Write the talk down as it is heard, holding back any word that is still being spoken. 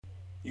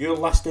You're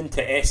listening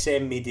to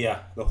SM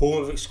Media, the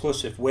home of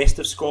exclusive West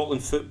of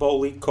Scotland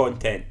Football League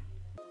content.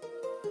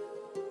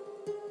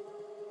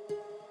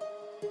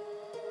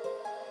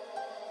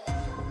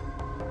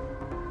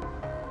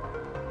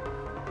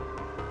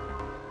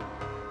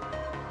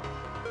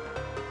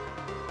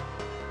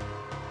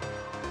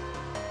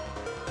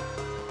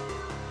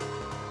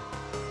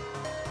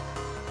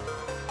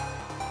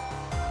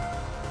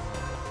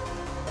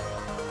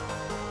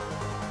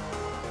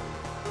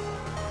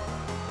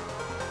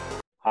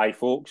 Hi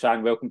folks,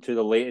 and welcome to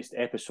the latest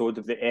episode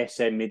of the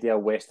SM Media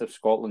West of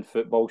Scotland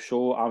Football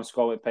Show. I'm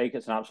Scott Pike.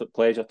 It's an absolute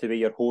pleasure to be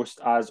your host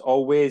as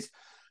always.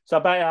 It's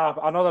a bit of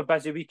another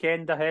busy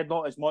weekend ahead,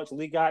 not as much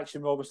league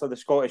action, obviously the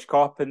Scottish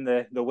Cup and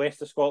the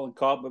West of Scotland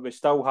Cup, but we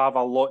still have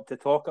a lot to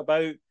talk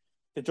about.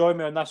 To join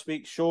me on this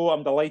week's show,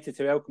 I'm delighted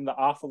to welcome the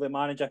Atherley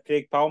manager,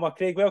 Craig Palmer.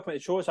 Craig, welcome to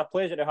the show. It's a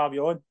pleasure to have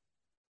you on.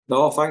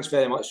 No, thanks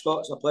very much,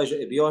 Scott. It's a pleasure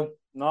to be on.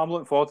 No, I'm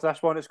looking forward to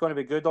this one. It's going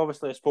to be good.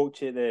 Obviously, I spoke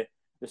to you at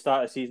the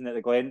start of the season at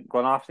the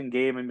Glenafton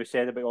game, and we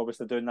said about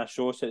obviously doing this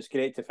show, so it's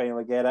great to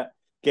finally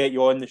get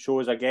you on the show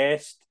as a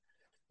guest.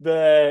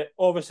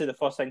 Obviously the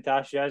first thing to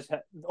ask you is,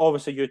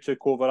 obviously you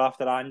took over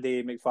after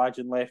Andy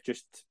McFadden left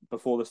just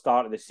before the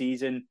start of the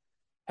season.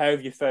 How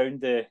have you found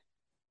the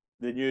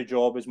new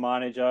job as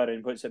manager,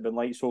 and what's it been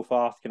like so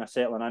far, kind of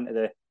settling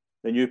into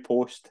the new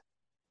post?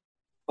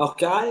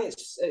 Okay,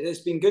 it's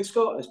been good,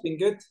 Scott. It's been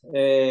good.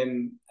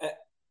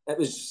 It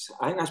was.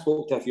 I think I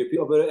spoke to a few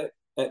people about it.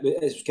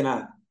 It's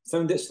kind of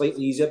found it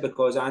slightly easier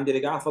because Andy the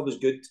Gaffer was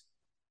good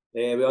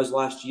with us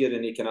last year,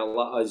 and he kind of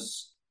let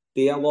us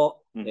do a lot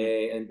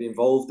and be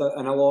involved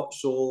in a lot.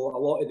 So a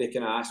lot of the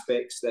kind of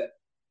aspects that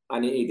I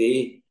need to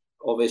do,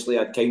 obviously,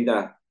 I'd kind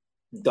of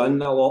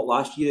done a lot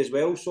last year as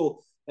well.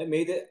 So it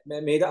made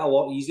it a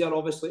lot easier.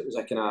 Obviously, it was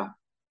a kind of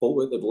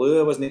bolt out the blue.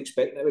 I wasn't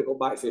expecting it. We got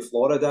back to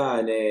Florida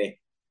and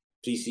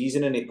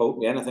pre-season, and he pulled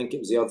me in. I think it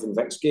was the Irvine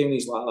Vicks game.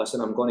 He's like,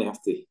 "Listen, I'm going to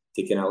have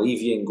to kind of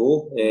leave you and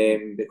go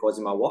because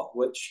of my work,"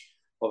 which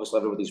obviously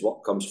everybody's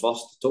work comes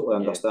first. Totally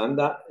understand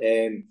that.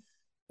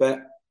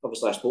 But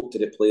obviously I spoke to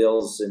the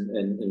players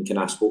and kind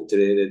of spoke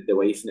to the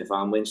wife and the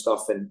family and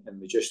stuff, and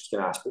we just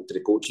kind of spoke to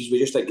the coaches. We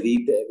just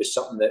agreed that it was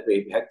something that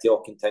we had to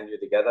all continue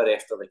together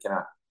after the kind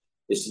of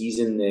the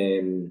season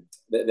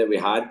that we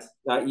had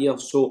that year.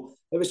 So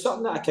it was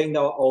something that I kind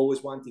of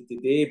always wanted to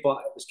do, but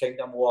it was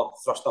kind of more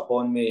thrust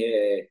upon me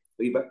a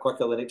wee bit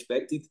quicker than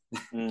expected.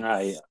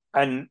 Aye.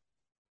 And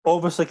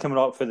obviously coming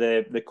up for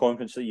the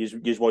conference that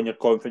you won your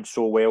conference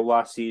so well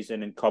last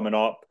season, and coming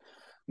up,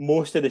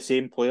 most of the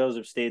same players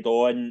have stayed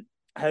on.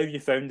 How have you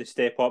found the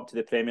step up to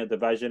the Premier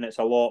Division? It's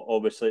a lot,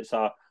 obviously, it's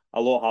a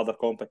lot harder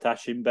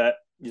competition, but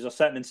you're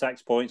sitting in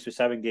 6 points with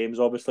 7 games,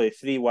 obviously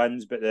 3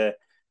 wins, but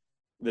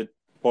the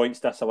points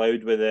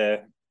disallowed with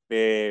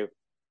the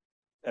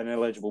an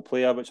eligible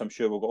player, which I'm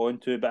sure we'll go on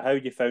to. But how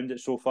have you found it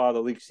so far, the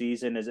league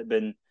season? Has it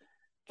been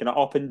kind of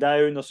up and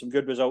down? There's some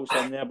good results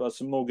in there, but there's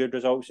some more good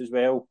results as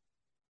well.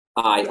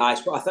 Aye.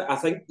 I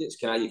think it's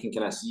kind of, you can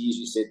kind of see, as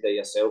you said there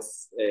yourself,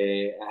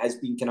 it has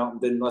been kind of up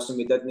and down. Listen,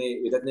 we didn't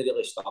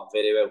really start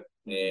very well.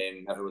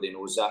 Everybody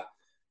knows that.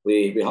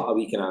 We had a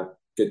wee kind of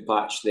good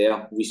patch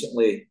there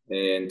recently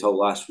until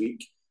last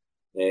week.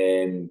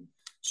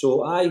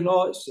 So I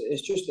know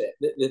it's just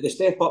the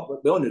step up.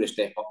 We all knew the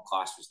step up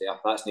class was there.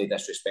 That's no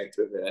disrespect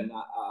to it. We're in.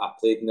 I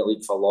played in the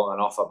league for long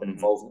enough. I've been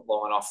involved in it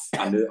long enough.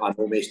 I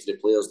know most of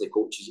the players, the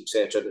coaches,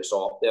 etc. That's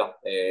all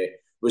up there.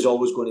 Was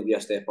always going to be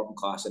a step up in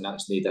class, and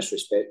that's no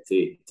disrespect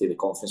to the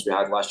conference we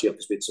had last year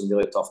because we had some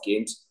really tough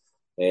games.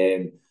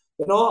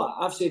 But no,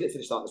 I've said it for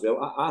the start as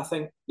well. I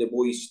think the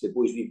boys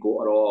we've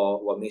got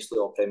were mostly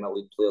all Premier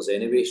League players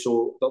anyway,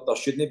 so there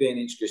shouldn't be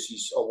any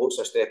excuses. Although it's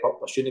a step up,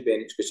 there shouldn't be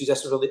any excuses.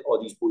 This is really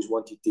all these boys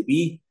wanted to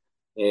be.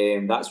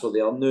 That's where they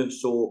are now.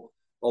 So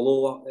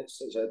although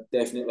it's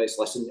definitely,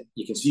 listen,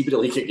 you can see with the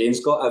league again,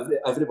 Scott,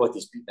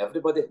 everybody's beating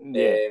everybody.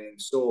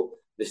 So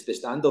the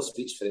standard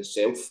speaks for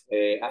itself.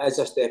 It is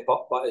a step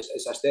up, but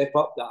it's a step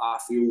up that I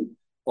feel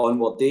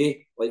onward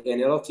day, like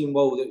any other team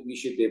will, that we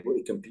should be able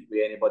to compete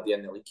with anybody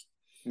in the league.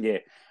 Yeah,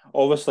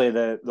 obviously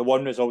the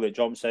one result that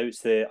jumps out is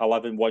the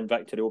 11-1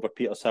 victory over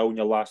Petershill in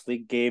your last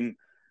league game.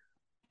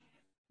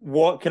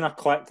 What kind of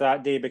clicked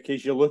that day?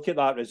 Because you look at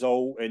that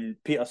result, and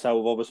Petershill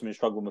have obviously been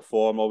struggling with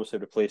form, obviously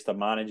replaced their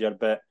manager,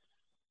 but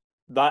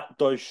that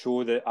does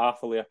show that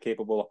Atherley are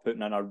capable of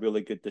putting in a really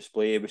good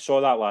display. We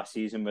saw that last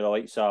season with the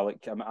likes of,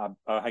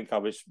 I think I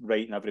was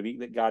writing every week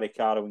that Gary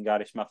Carroll and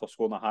Gary Smith are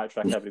scoring a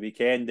hat-trick every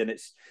weekend, and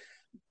it's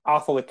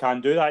Atherley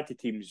can do that to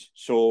teams.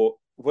 So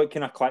what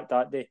kind of clicked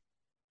that day?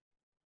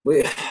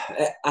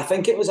 I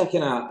think it was a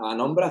kind of a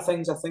number of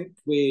things. I think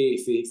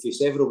for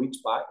several weeks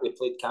back we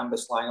played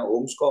Cambuslang at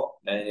home, Scott,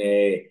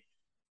 and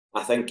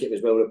I think it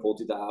was well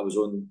reported that I was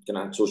on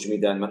kind of social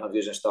media and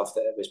interviews and stuff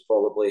that it was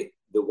probably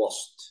the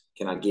worst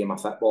kind of game of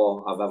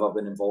football I've ever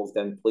been involved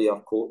in. Player,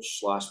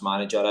 coach, /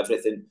 manager,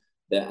 everything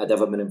that I'd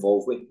ever been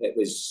involved with. There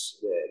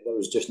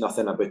was just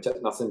nothing about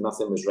it. Nothing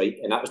was right,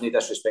 and that was no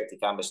disrespect to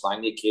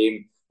Cambuslang. They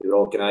came, they were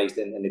organised,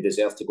 and they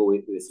deserved to go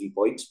with the 3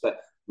 points. But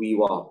we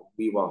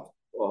were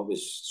it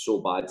was so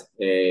bad.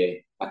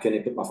 I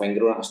couldn't put my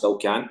finger on it. I still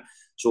can't.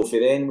 So for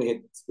then,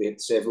 we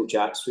had several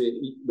chats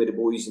with the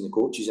boys and the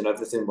coaches and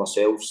everything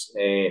ourselves.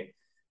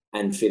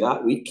 And for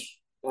that week,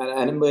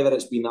 and whether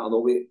it's been that or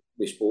not,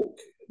 we spoke.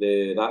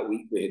 That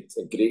week we had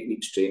a great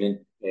week's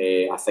training.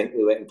 I think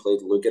we went and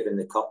played Luger in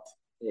the cup,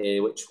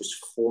 which was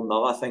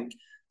 4-0, I think.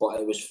 But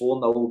it was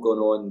 4-0 going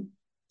on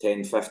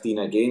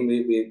 10-15 again.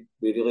 We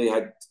really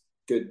had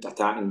good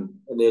attacking.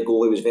 Their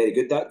goalie was very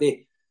good that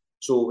day.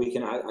 So we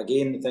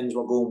again, things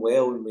were going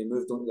well, and we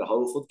moved on to the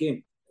Hurlford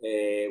game,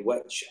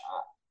 which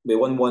we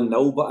won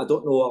 1-0. But I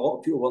don't know, a lot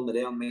of people weren't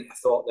there and might have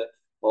thought that,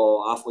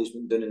 Athlete's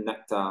went down and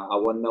nicked a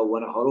 1-0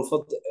 win at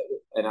Hurlford.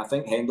 And I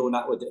think Hendo and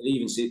that would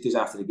even said to us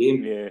after the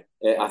game,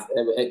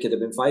 it could have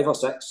been 5 or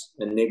 6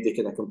 and nobody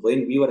could have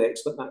complained. We were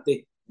excellent that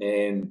day.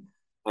 And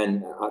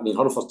I mean,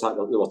 Hurlford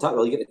they were tapped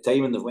the league at the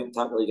time and they've went to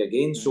tap the league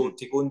again. So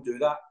to go and do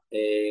that,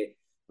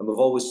 and we've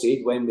always said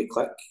when we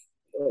click,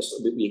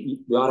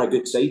 we are a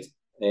good side.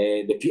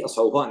 The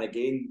Petershill one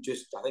again,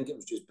 I think it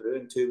was just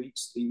brewing 2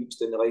 weeks, 3 weeks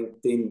down the line,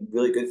 doing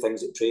really good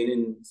things at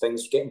training,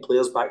 things, getting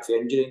players back for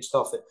injury and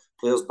stuff,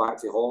 players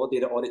back for holiday.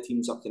 That all the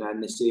teams are kind of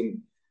in the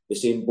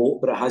same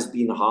boat, but it has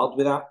been hard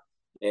with that.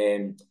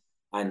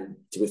 And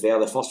to be fair,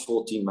 the first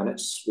 14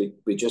 minutes,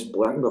 we just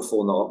blanked. We were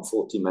 4-0 up in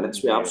 14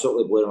 minutes. We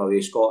absolutely blew them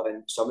away,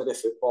 Scotland. Some of the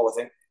football, I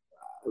think,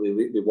 we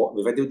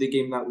videoed the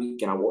game that week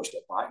and I watched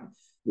it back.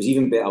 It was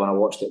even better when I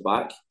watched it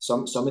back.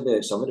 Some of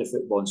the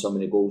football and some of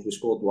the goals we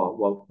scored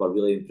were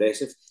really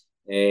impressive.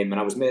 And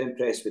I was more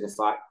impressed with the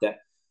fact that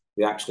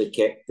we actually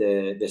kept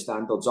the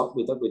standards up.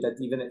 We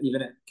did even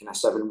at kind of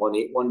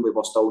 7-1, 8-1, we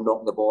were still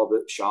knocking the ball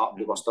about sharp.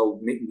 We were still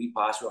making wee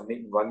passes, we were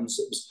making runs.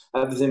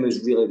 Everything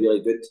was really,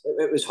 really good.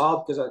 It was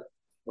hard because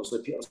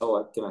obviously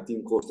Petershill, a kind of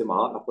team close to my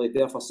heart. I played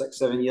there for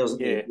 6-7 years, and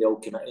the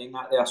old committee and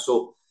that there.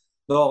 So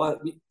no,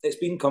 it's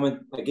been coming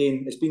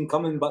again. It's been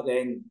coming, but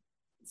then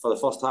for the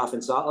first half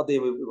on Saturday,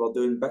 we were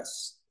doing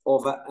bits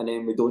of it, and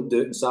then we don't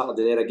do it on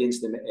Saturday there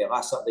against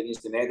last Saturday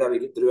against the Meda. We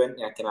get through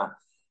into a kind of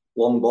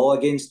long ball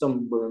against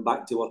them. We went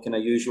back to our kind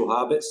of usual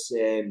habits.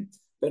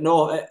 But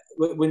no,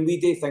 when we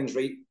do things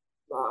right,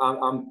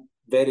 I'm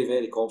very,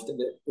 very confident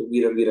that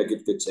we're a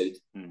good side.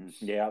 Mm-hmm.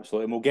 Yeah,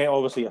 absolutely. And we'll get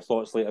obviously your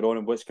thoughts later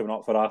on what's coming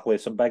up for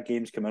Athletes. Some big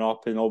games coming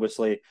up, and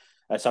obviously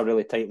it's a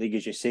really tight league,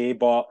 as you say.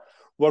 But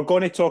we're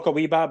going to talk a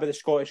wee bit about the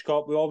Scottish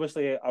Cup. We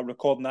obviously are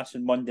recording this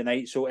on Monday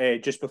night, so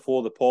just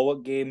before the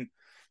Pollok game.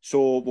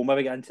 So we'll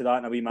maybe get into that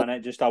in a wee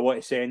minute. Just I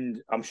want to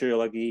send, I'm sure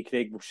you'll agree,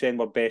 Craig, we'll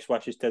send our best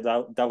wishes to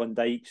Dylan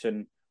Dykes,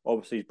 and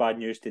obviously it's bad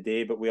news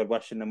today, but we are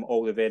wishing them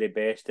all the very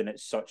best, and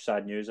it's such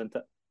sad news, isn't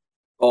it?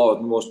 Oh,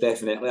 most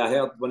definitely. I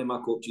heard one of my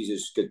coaches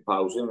is good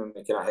pals with him,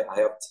 and I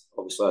heard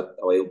obviously a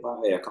while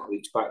back, a couple of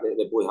weeks back, that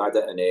the boy had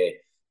it, and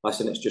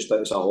listen,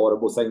 it's a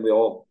horrible thing. We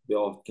all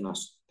kind of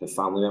have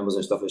family members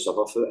and stuff who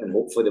suffer for it, and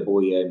hopefully the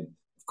boy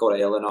got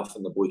it early enough,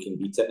 and the boy can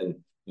beat it and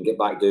get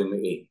back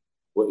doing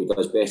what he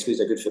does best. He's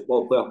a good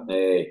football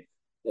player.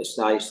 It's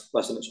nice.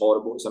 Listen, it's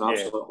horrible. It's an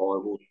absolute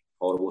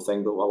horrible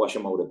thing, but I wish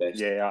him all the best.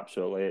 Yeah,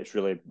 absolutely. It's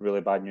really,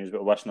 really bad news,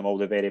 but wishing them all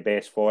the very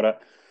best for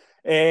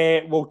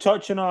it. We'll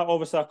touch on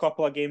obviously a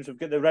couple of games. We've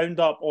got the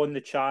roundup on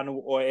the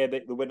channel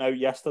that went out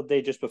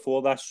yesterday just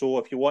before this. So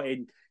if you want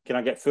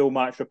to get full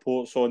match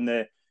reports on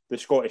the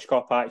Scottish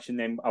Cup action,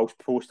 then I'll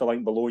post a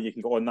link below. You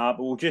can go on that.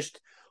 But we'll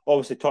just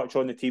obviously touch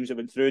on the teams that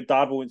went through.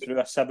 Darvel went through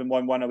a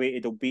 7-1 win away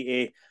to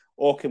Dalbeattie.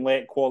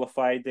 Auchinleck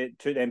qualified. It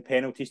took them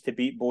penalties to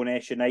beat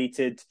Bowness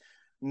United.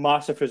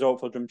 Massive result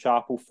for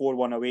Drumchapel.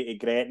 4-1 away to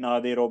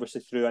Gretna. They're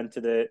obviously through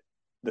into the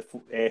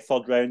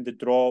third round. The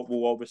draw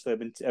will obviously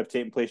have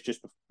taken place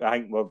just before, I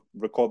think we're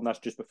recording this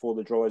just before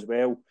the draw as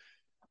well.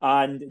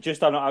 And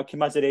just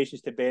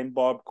commiserations to Ben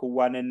Barbco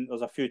winning.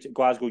 There's a few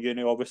Glasgow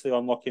Uni obviously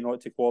unlucky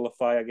not to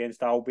qualify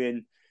against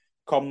Albion.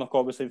 Cumnock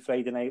obviously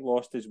Friday night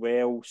lost as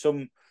well.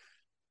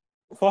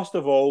 First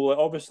of all,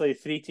 obviously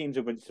 3 teams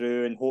have went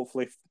through, and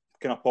hopefully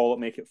can Pollok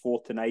make it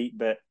 4 tonight.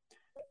 But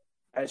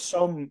it's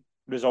some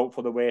result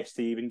for the West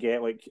to even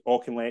get like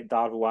Auchinleck,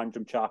 Darvel, and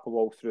Drumchapel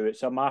all through.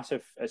 It's a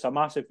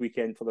massive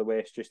weekend for the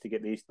West just to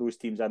get those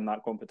teams in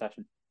that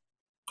competition.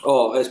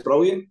 Oh, it's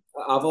brilliant.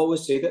 I've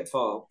always said it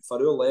for our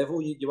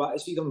level. You want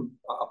to see them,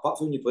 apart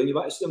from when you play, you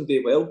want to see them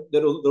do well.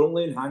 They're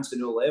only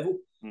enhancing our level.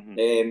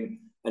 Mm-hmm.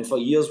 And for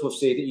years we've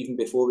said it even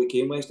before we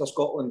came West of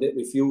Scotland that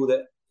we feel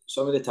that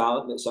some of the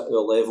talent that's at our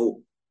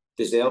level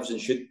deserves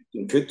and should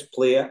and could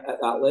play at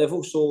that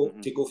level. So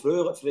to go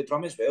through for the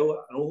Drum as well,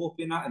 I know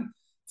hoping that, and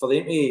for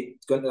them to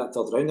go into that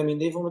third round, I mean,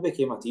 they've only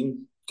became a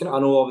team. I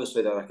know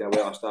obviously they're a kind of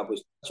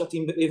well-established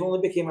team, but they've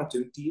only became a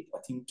team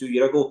 2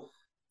 years ago.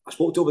 I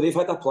spoke to them, they've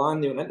had a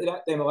plan. They went into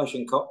that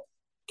Demolition Cup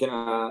kind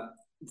of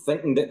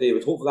thinking that they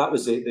would hope that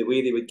was the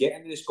way they would get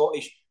into the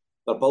Scottish.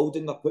 They're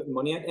building, they're putting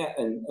money into it,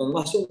 and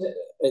listen,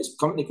 it's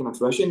coming to kind of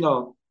fruition.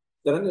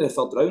 They're into the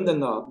third round,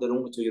 and they're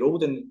only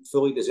 2-year-old and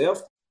fully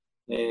deserved.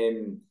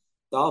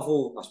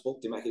 Darvel, I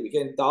spoke to Mick at the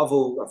weekend.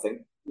 Darvel, I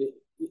think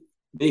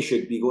they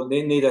should be going.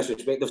 No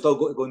disrespect, they've still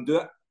got to go and do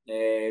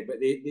it. But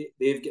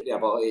they've got the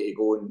ability to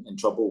go and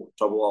trouble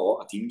a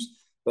lot of teams.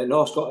 But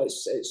no, Scott,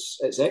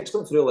 it's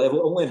excellent for the level.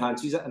 It only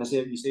enhances it. And I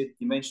say,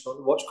 you mentioned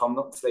what's coming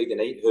up Friday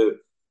night, who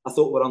I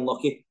thought were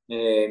unlucky.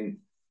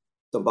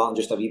 Dumbarton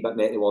just a wee bit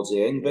net towards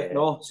the end, but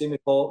no, same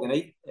with Paul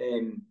tonight.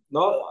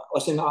 No,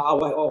 listen, I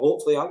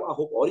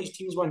hope all these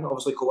teams win.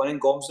 Obviously, Colin and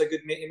Gom's a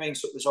good mate of mine,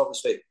 so it was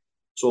obviously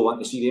so I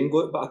want to see them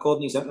go. But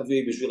according to his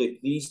interview, he was really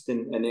pleased,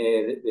 and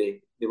they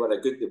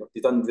were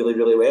they done really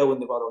really well, and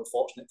they were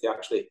unfortunate to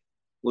actually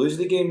lose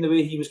the game the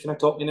way he was kind of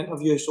talking in the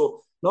interview.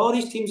 So no,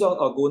 these teams are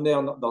going there,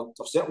 and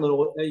they're certainly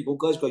there. You go,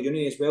 Glasgow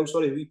Uni as well.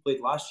 Sorry, we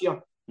played last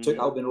year. Took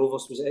Albion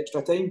Rovers, was it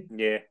extra time?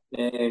 Yeah.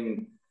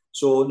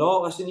 So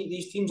no, listen,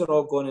 these teams are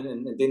all going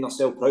and doing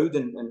themselves proud,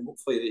 and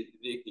hopefully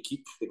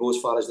they go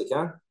as far as they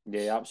can.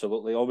 Yeah,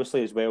 absolutely.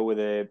 Obviously, as well with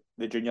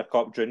the Junior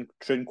Cup,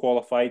 Troon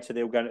qualified, so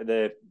they'll get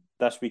into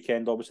this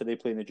weekend. Obviously, they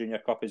play in the Junior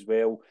Cup as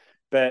well.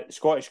 But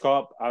Scottish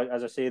Cup,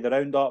 as I say, the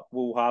roundup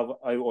we'll have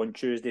out on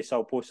Tuesday, so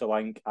I'll post a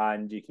link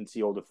and you can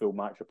see all the full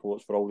match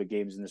reports for all the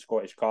games in the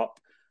Scottish Cup.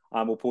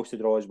 And we'll post the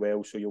draw as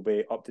well, so you'll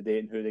be up to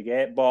date on who they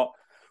get. But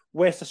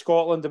West of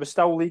Scotland, there was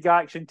still league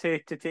action to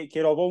take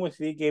care of. Only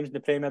 3 games in the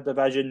Premier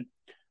Division,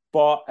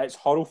 but it's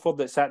Hurlford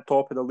that's at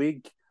top of the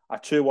league. A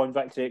 2-1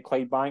 victory at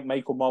Clydebank.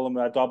 Michael Mullen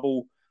with a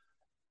double.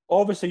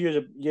 Obviously,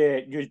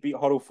 you beat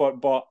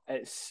Hurlford, but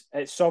it's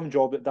some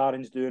job that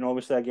Darren's doing,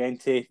 obviously, again,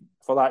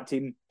 for that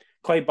team.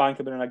 Clydebank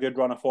have been in a good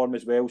run of form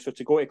as well. So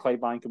to go to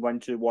Clydebank and win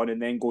 2-1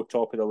 and then go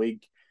top of the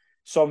league,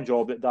 some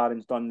job that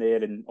Darren's done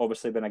there, and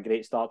obviously been a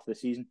great start to the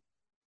season.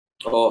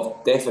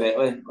 Oh,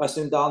 definitely.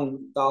 Listen,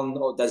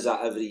 Darren does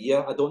that every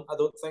year. I don't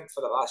think for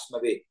the last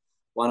maybe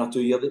 1 or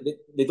 2 years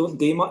they don't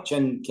do much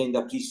in kind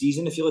of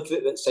pre-season. If you look at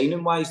it, but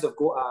signing wise, they've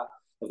got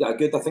a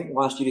good. I think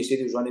last year he said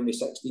he was running with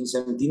 16,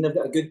 17. They've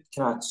got a good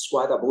kind of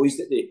squad of boys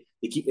that they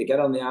keep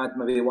together, and they add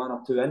maybe 1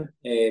 or 2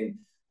 in.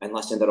 And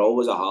listen, they're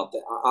always a hard.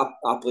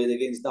 I played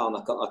against Darren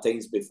a couple of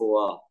times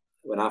before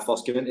when I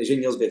first came into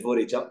juniors before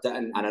he chucked it,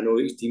 and I know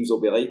his teams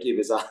will be like. He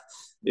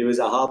was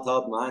a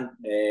hard man,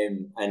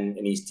 and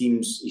his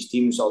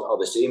teams are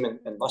the same.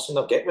 And listen,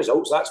 they'll get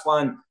results. That's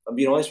why I'm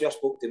being honest with you, I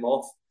spoke to him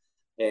off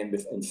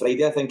on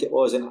Friday, I think it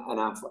was, and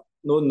I've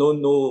no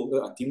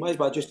team wise,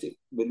 but just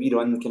when we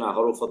run kind of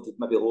Hurlford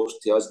maybe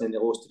lost to us and then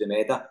they lost to the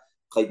Meda.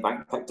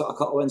 Clydebank picked up a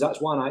couple of wins.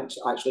 That's one I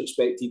actually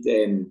expected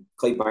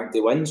Clydebank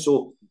to win.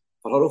 So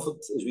for Hurlford,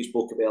 as we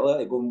spoke about earlier,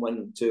 to go and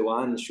win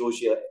 2-1 shows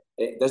you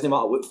it doesn't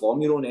matter what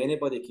form you're on,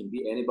 anybody can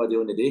beat anybody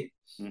on the day.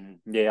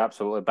 Mm-hmm. Yeah,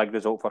 absolutely. Big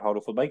result for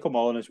Hurlford. Michael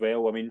Mullen as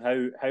well. I mean,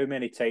 how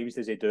many times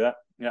does he do it?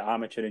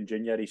 Amateur and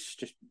junior. He's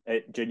just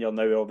at junior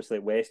now, obviously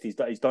at West. He's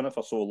done it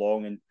for so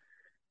long, and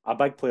a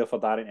big player for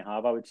Darren to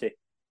have, I would say.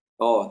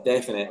 Oh,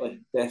 definitely.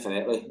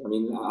 I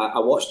mean, I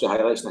watched the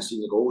highlights and I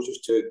seen the goals.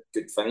 Just 2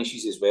 good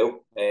finishes as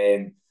well.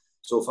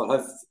 So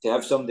to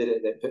have somebody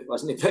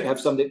have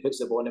somebody that puts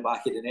the ball in the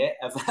back of the net,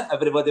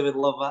 everybody would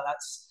love that.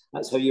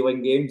 That's how you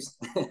win games.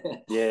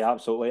 Yeah,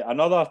 absolutely.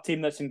 Another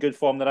team that's in good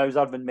form now is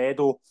Irvine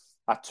Meadow.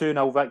 A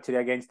 2-0 victory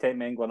against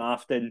Tetmen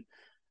Glenafton.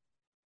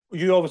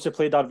 You obviously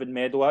played Irvine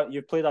Meadow.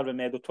 You've played Irvine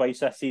Meadow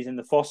twice this season.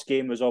 The first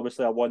game was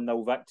obviously a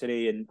 1-0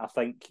 victory, and I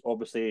think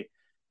obviously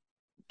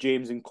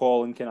James and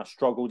Colin kind of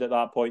struggled at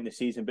that point in the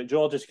season. But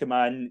George has come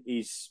in,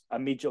 he's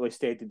immediately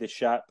steadied the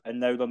ship, and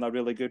now done a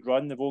really good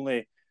run. They've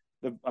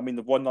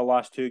won their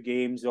last 2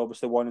 games. They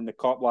obviously won in the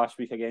cup last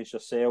week against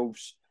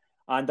yourselves,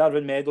 and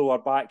Irvine Meadow are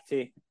back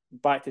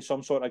to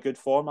some sort of good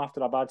form after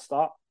a bad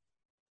start.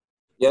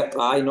 Yeah,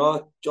 I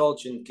know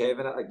George and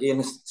Kevin again.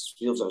 This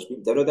feels I was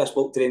speaking to everybody. I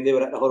spoke to them. They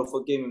were at the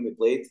Hurlford game when we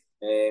played,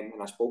 and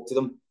I spoke to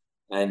them,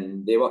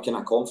 and they were kind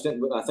of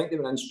confident. I think they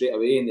went in straight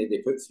away, and they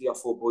put 3 or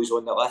 4 boys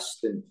on the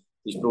list, and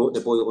he's brought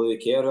the boy Louis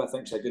Kerr, who I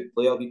think is a good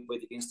player. We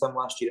played against him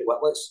last year at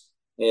Whitlets.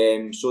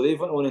 So they've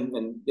went on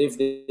and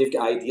they've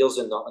got ideas,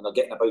 and they're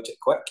getting about it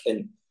quick.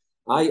 And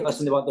they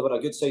were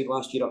a good side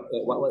last year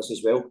at Whitlets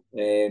as well.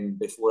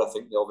 Before I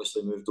think they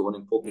obviously moved on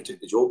and Pope took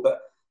the job. But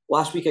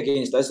last week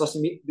against us,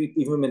 listen,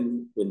 even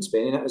when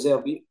Spenny was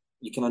there,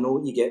 you kind of know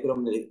what you get with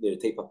them. The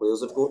type of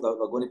players they've got.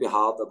 They're going to be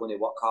hard. They're going to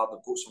work hard.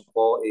 They've got some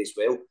quality as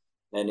well.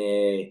 And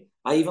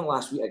even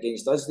last week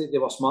against us, they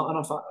were smart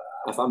enough.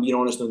 If I'm being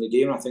honest on the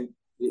game, I think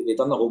they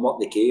done the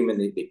homework. They came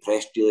and they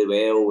pressed really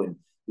well, and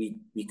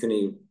we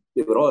couldn't.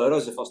 They were all over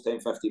us the first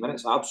 10, 15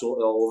 minutes,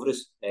 absolutely all over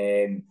us.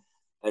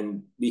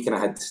 And we kind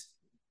of had.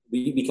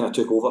 We kind of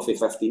took over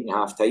for 15 at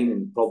half time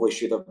and probably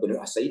should have been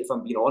out of sight, if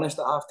I'm being honest,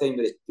 at half time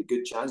with the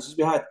good chances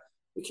we had.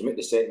 We came out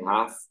the second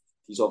half.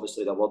 He's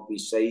obviously the Rugby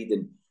side,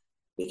 and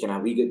we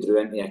got drew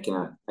into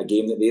a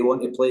game that they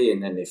want to play,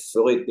 and they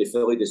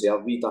fully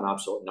deserve. We done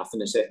absolutely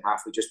nothing in the second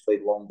half. We just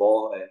played long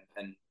ball,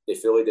 and they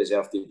fully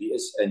deserved to beat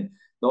us. And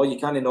no, you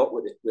can't knock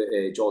what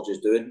George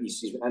is doing.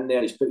 He's been in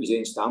there. He's put his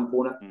own stamp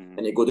on it,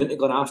 and they go down to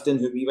Glenafton,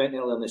 who we went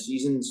earlier in the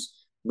seasons.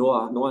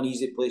 No an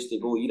easy place to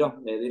go either.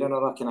 They're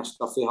another kind of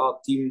stuffy, hard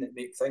team that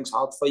make things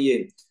hard for you,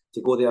 and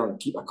to go there and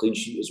keep a clean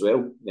sheet as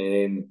well.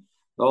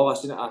 No,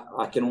 listen,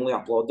 I can only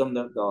applaud them.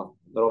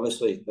 They're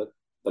obviously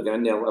they're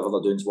getting there. Whatever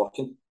they're doing is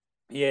working.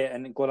 Yeah,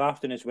 and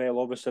Glenafton as well.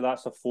 Obviously,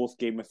 that's the 4th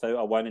game without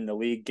a win in the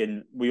league,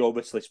 and we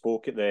obviously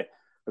spoke at the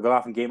the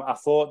Glenafton game. I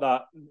thought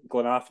that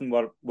Glenafton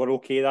were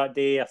okay that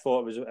day. I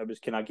thought it was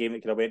kind of a game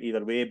that could have went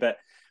either way. But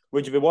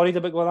would you be worried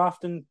about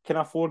Glenafton kind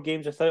of 4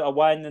 games without a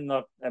win? And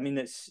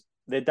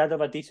they did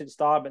have a decent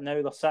start, but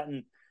now they're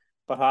sitting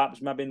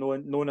perhaps maybe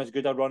known as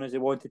good a run as they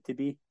wanted to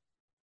be.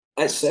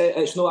 It's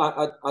not.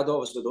 I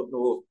obviously don't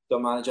know the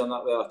manager in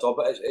that way at all,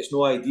 but it's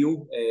no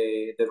ideal.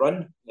 The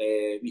run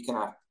we can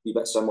have be a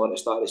bit similar at the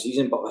start of the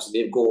season, but listen,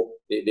 they've got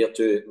their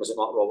two. Was it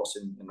Mark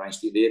Robertson and Ryan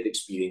Steele? They're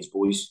experienced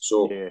boys,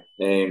 so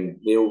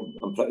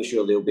I'm pretty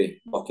sure they'll be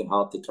working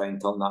hard to try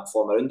and turn that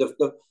form around.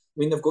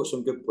 They've got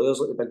some good players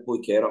like the big boy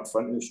Kerr up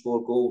front who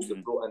score goals.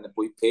 They've brought in the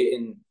boy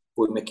Payton,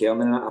 boy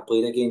McKernan that I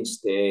played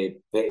against,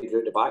 Pettigrew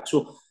at the back.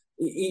 So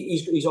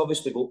he's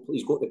obviously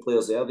got the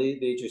players there.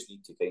 They just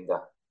need to kind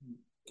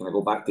of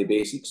go back to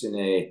basics,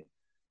 and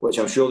which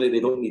I'm sure they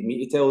don't need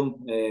me to tell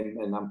them,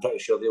 and I'm pretty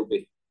sure they'll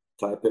be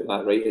trying to put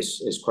that right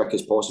as quick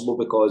as possible,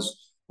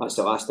 because that's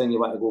the last thing. You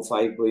want to go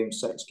 5 games,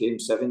 6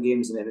 games, 7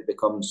 games, and then it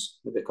becomes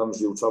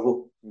real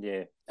trouble.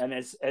 Yeah, and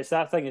it's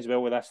that thing as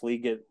well with this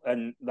league,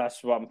 and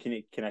that's what I'm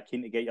keen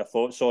to get your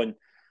thoughts on.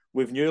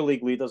 With new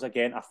league leaders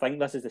again, I think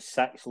this is the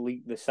sixth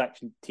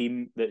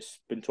team that's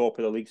been top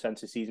of the league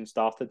since the season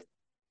started,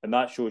 and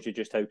that shows you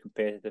just how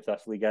competitive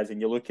this league is. And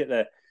you look at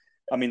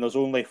there's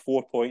only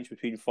 4 points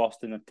between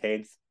first and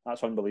 10th.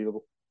 That's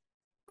unbelievable.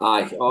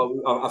 I've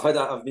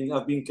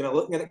been kind of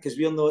looking at it because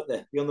we're not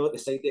the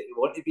side that we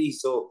want to be,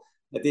 so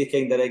I do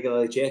kind of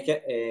regularly check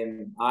it.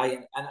 I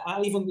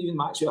even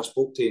Max, who I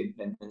spoke to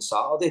on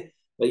Saturday,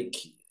 like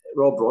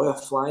Rob Roy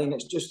flying.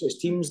 It's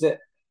teams that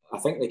I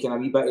think they can a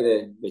wee bit of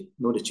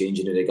the change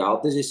in the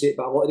regard, as they say,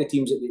 but a lot of the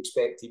teams that they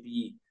expect to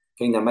be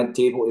kind of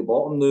mid-table to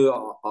bottom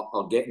now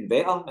are getting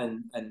better,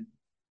 and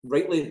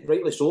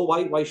rightly so.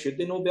 Why should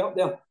they not be up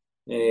there?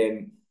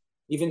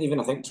 Even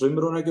I think Troon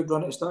were on a good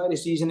run at the start of the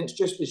season. It's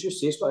just the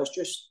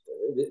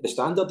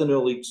standard in our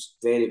league's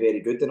very,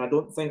 very good, and I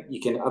don't think you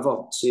can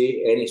ever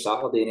say any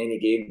Saturday in any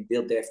game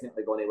they're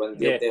definitely going to win.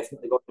 They're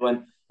definitely going to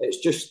win. It's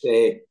just,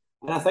 and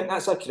I think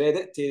that's a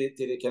credit to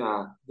the kind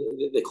of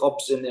the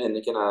clubs and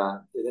the kind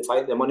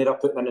of the money they're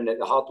putting in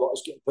and the hard work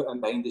is getting put in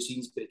behind the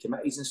scenes by the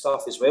committees and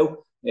stuff as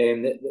well.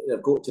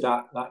 They've got to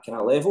that kind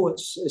of level.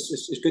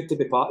 It's good to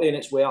be part of, and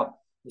it's where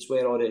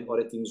all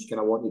the teams kind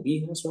of want to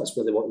be. That's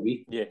where they want to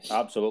be. Yeah,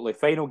 absolutely.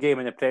 Final game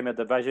in the Premier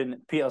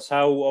Division.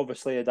 Petershill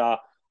obviously had a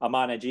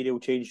managerial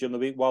change during the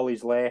week while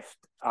he's left,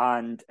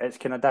 and it's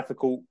kind of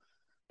difficult.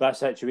 That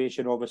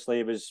situation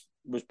obviously was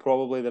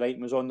probably the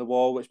writing was on the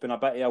wall. It's been a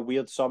bit of a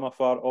weird summer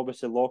for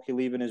obviously Lockie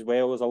leaving as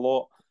well. There's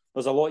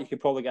a lot you could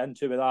probably get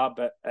into with that,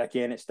 but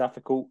again, it's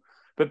difficult.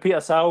 But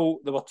Petershill,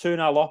 they were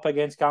 2-0 up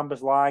against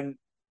Cambuslang,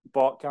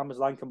 but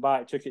Cambuslang come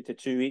back, took it to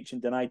 2 each,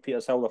 and denied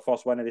Petershill the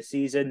first win of the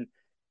season.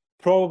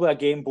 Probably a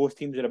game both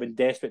teams would have been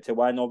desperate to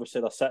win.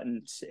 Obviously, they're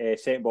sitting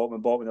second bottom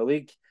and bottom of the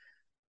league.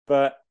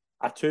 But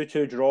a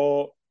 2-2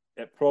 draw,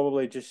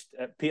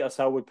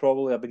 Petershill would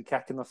probably have been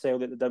kicking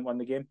themselves that they didn't win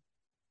the game.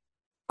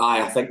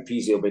 I think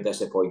Peasy will be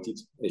disappointed,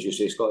 as you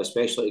say, Scott,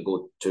 especially to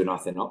go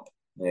 2-0 up.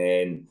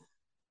 And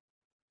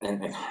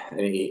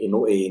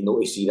not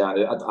to see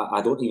that.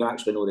 I don't even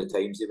actually know the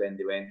times when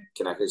they went.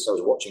 Because I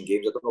was watching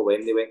games, I don't know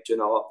when they went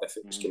 2-0 up, if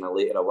it was kind of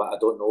later or what, I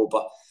don't know.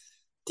 But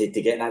to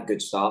get that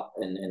good start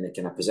and the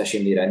kind of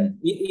position they're in,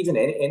 even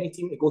any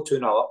team to go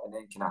 2-0 up and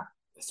then kind of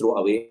throw it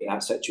away in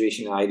that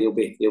situation, they'll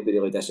be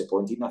really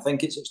disappointed. And I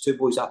think it's 2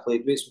 boys I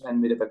played with,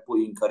 and with a big boy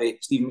in Curry,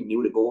 Stephen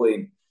McNeil the goalie,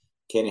 and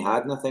Kenny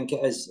Haddon, I think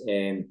it is.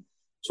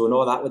 So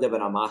no, that would have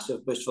been a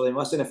massive boost for them.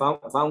 Listen, if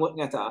I'm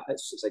looking at it,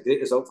 it's a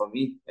great result for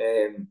me.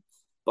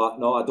 But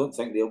no, I don't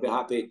think they'll be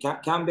happy.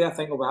 Canby, I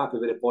think, will be happy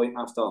with the point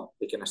after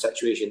the kind of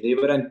situation they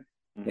were in.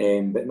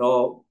 But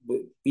no,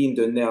 being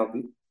down there,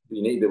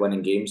 you need to be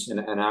winning games, and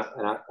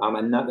I'm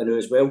in that now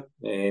as well.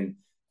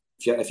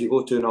 If you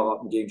go 2-0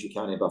 up in games, you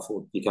can't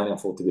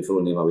afford to be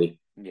throwing them away.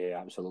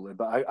 Yeah, absolutely.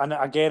 But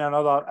again,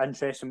 another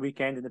interesting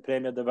weekend in the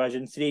Premier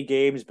Division. 3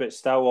 games, but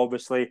still,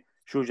 obviously,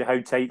 shows you how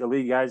tight the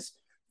league is.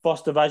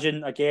 First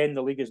Division, again,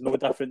 the league is no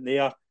different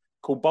there.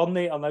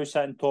 Kilbirnie are now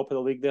sitting top of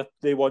the league.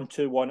 They won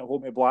 2-1 at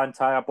home to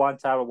Blantyre.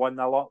 Blantyre won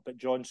 1-0 up, but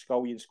John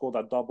Scullion scored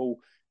a double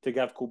to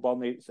give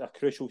Kilbirnie a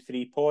crucial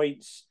 3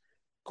 points.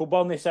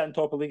 Kilbirnie sitting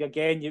top of the league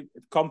again. You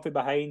come from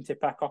behind to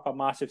pick up a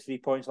massive 3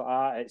 points like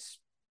that. It's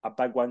a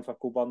big win for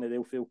Kilbirnie,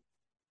 they'll feel.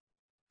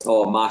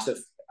 Oh, massive.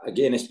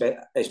 Again,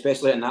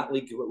 especially in that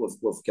league,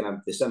 with kind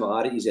of the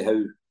similarities of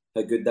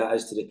how good that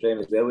is to the Prem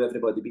as well,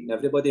 everybody beating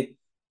everybody.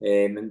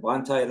 And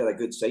Blantyre are a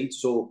good side,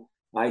 so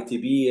to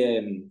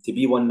be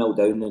 1-0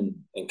 down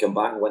and come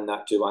back and win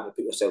that 2-1 to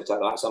put yourself to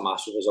that's a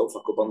massive result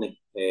for Kilbirnie.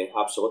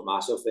 Absolute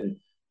massive. And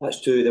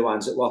that's 2 of the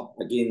ones that were,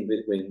 again,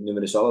 with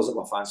numerous others that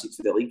were fancied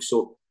for the league.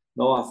 So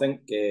no, I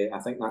think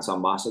that's a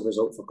massive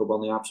result for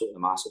Kilbirnie, absolutely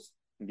massive.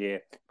 Yeah,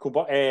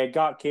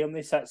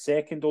 Gartcairn sits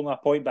second, only a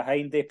point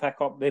behind. They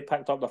picked up their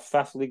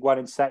 5th League win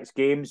in 6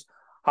 games.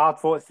 Hard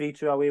fought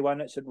 3-2 away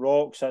win at St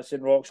Roch's.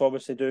 St Roch's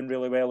obviously doing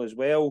really well as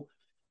well.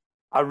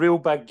 A real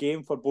big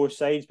game for both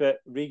sides, but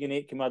Regan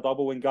 8 came a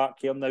double when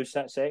Gartcairn now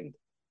sits second.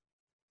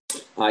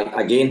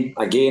 Again,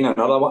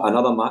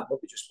 another match.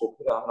 What we just spoke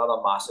about,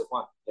 another massive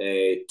one.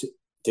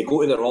 To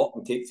go to the Rock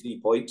and take 3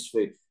 points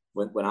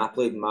when I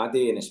played in my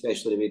day, and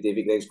especially the way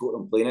David Gregg's got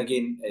them playing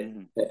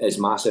again, it is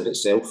massive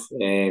itself.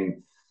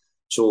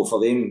 So for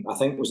them, I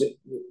think was it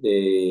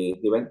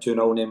they went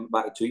 2-0 and then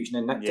back to 2 each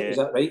and then nicked it. Is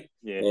that right?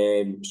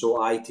 Yeah. So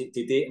to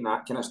date in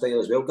that kind of style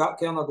as well.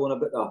 Gartcairn are going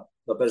about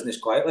their business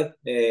quietly.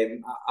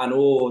 I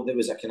know there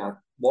was a kind of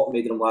what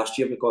made them last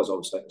year because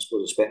obviously I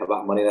suppose they spent a bit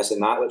of money this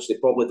and that, which they've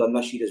probably done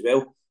this year as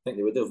well. I think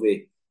they would have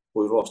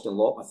with Roston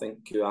Lott. I think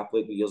who I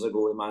played with years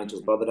ago, the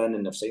manager's brother in,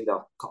 and they've signed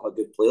a couple of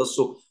good players.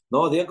 So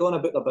no, they're going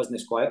about their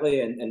business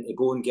quietly and to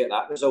go and get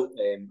that result.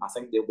 I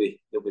think they'll be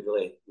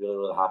really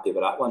happy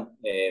with that one.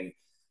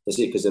 They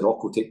say because the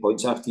Rock will take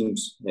points off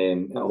teams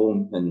at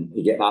home, and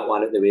you get that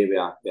one out the way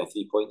with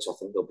 3 points. I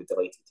think they'll be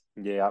delighted.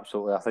 Yeah,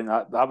 absolutely. I think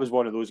that was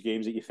one of those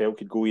games that you felt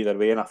could go either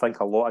way, and I think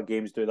a lot of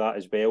games do that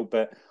as well.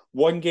 But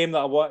one game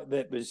that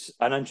was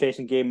an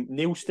interesting game,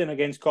 Neilston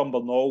against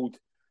Cumbernauld.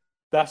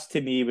 This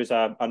to me was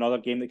another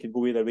game that could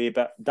go either way.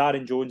 But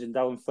Darren Jones and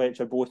Dylan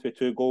Fletcher both with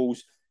 2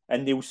 goals,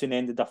 and Neilston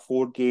ended a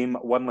 4-game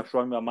winless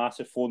run with a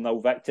massive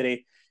 4-0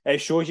 victory. It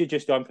shows you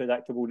just the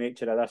unpredictable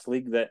nature of this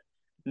league that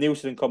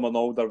Neilston and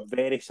Cumbernauld are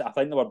I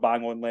think they were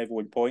bang on level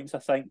in points, I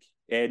think.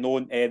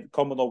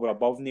 Cumbernauld were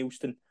above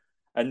Neilston,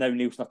 and now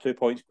Neilston are 2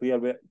 points clear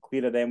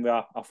of them with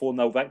a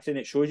 4-0 victory. And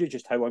it shows you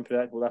just how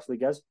unpredictable this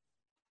league is.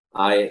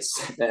 Aye,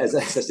 as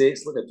I say,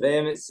 it's like the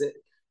Prem.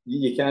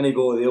 You can't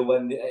go they'll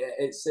win.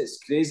 It's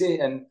crazy,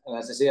 and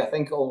as I say, I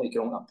think it only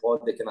can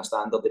applaud the kind of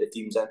standard of the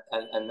teams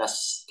in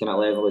this kind of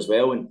level as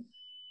well. And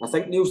I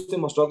think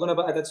Neilston were struggling a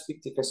bit. I did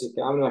speak to Chrissy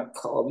Cameron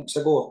a couple of weeks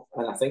ago,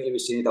 and I think he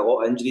was saying he had a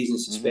lot of injuries and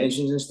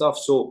suspensions and stuff.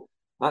 So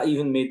that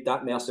even made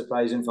that more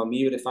surprising for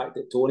me with the fact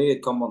that Tony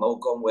had come on all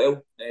gone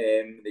well.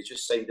 They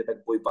just signed the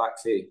big boy back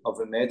for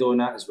Irvine Meadow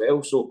and that as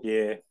well. So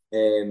yeah,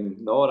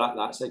 no,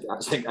 that's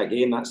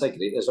again that's a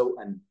great result,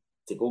 and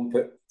to go and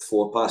put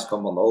 4 past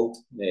Cumbernauld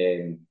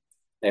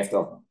after,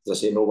 as I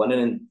say, no winning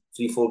in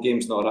 3-4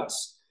 games. No,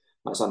 that's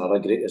another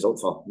great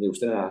result for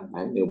Neilston. I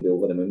think they'll be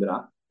over the moon with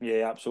that.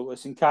 Yeah, absolutely.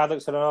 St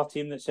Cadoc's are another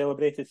team that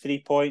celebrated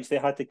 3 points. They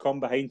had to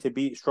come behind to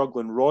beat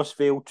struggling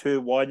Rossvale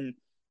 2-1.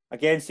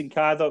 Against St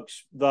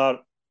Cadoc's, they're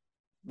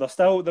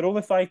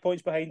only 5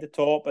 points behind the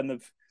top, and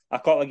they've a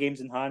couple of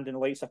games in hand in the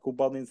likes of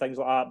Kilburn and things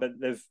like that. But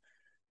they've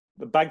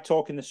the big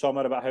talk in the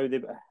summer about how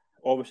they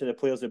obviously the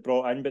players they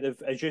brought in, but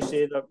they've, as you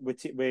say, that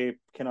with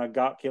kind of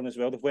Gartcairn as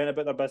well, they've went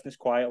about their business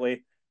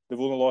quietly. They've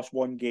only lost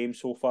 1 game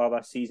so far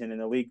this season in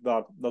the league.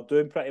 They're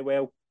doing pretty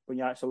well when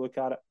you actually look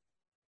at it.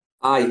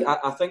 Aye,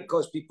 I think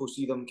because people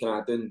see them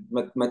kind of doing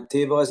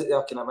mid-table, is it?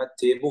 They're kind of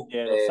mid-table.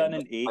 Yeah, they're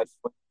sitting in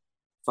 8th.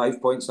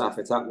 5 points off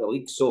the top of the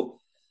league. So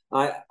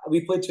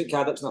we played St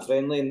Cadoc's in a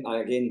friendly, and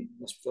again,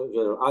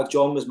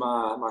 John was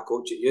my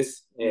coach at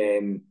youth.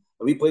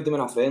 We played them in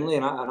a friendly,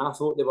 and I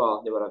thought they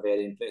were a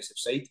very impressive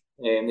side.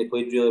 They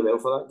played really well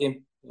for that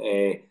game.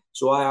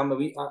 So I am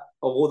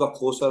although they're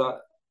closer,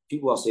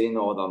 people are saying,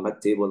 "Oh, they're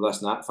mid-table,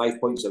 this and that, 5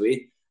 points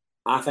away."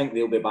 I think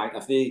they'll be back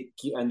if they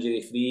keep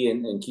injury free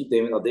and keep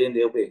doing what they're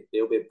doing.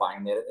 They'll be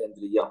bang there at the end of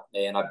the year,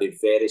 and I'd be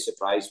very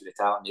surprised with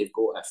the talent they've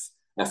got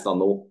if they're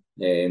no.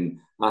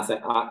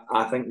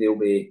 I think they'll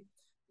be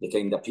the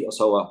kind of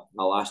Petershill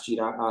last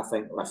year. I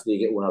think if they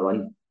get on a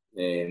run,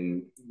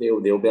 they'll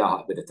be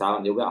with the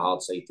talent. They'll be a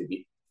hard side to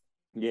beat.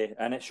 Yeah,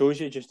 and it shows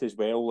you just as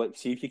well. Like,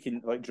 see if you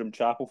can, like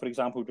Drumchapel, for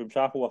example.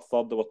 Drumchapel were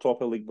third. They were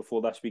top of the league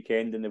before this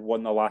weekend, and they've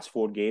won the last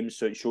 4 games.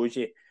 So it shows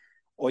you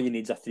all you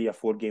need is a 3 or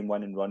 4 game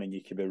winning run, and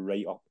you could be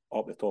right up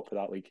the top of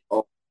that league.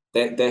 Oh,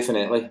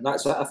 definitely.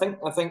 That's it. I think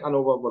I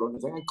know what we're on. I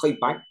think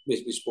Clydebank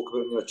we spoke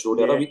about in your show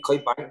the other week.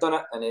 Clydebank done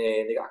it, and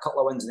they got a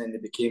couple of wins, and then they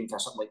became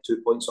something like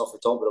 2 points off the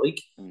top of the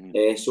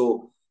league.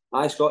 So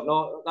Scott,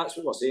 no, that's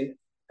what we're saying.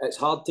 It's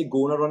hard to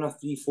go on a run of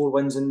 3-4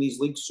 wins in these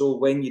leagues. So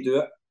when you do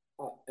it,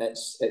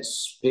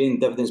 it's paying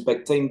dividends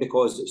big time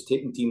because it's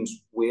taking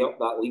teams way up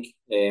that league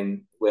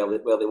where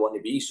they want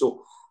to be.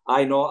 So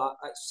I know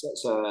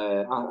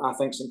I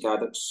think St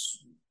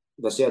Cadoc's.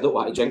 I say I don't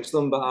want to jinx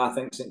them, but I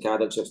think St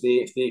Cadoc's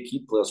if they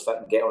keep players fit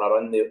and get on a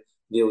run,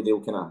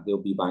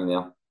 they'll be bang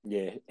there.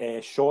 Yeah,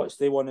 Shotts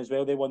they won as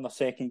well. They won their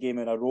 2nd game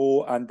in a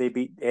row, and they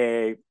beat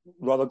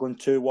Rutherglen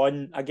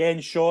 2-1. Again,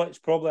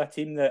 Shotts probably a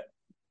team that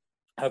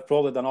have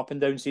probably done up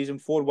and down season.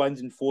 4 wins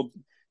and 4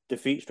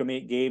 defeats from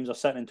 8 games. Are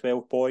sitting in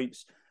 12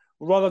 points.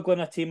 Rutherglen,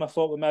 a team I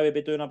thought would maybe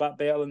be doing a bit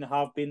better than they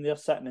have been. They're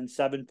sitting in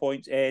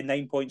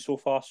 9 points so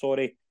far.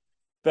 Sorry.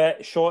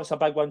 But Shotts a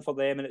big one for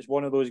them, and it's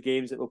one of those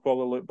games that they'll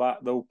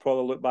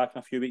probably look back in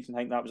a few weeks and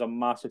think that was a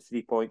massive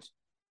 3 points.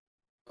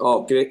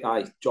 Oh, great!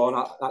 Aye, John,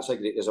 that's a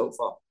great result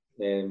for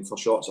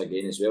Shotts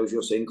again as well as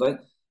you're saying.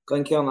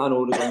 Glencairn, I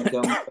know the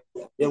Glencairn.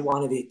 They're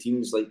one of the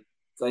teams like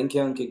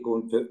Glencairn could go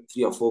and put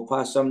 3 or 4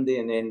 past somebody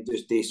and then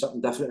just do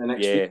something different the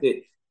next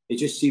week. They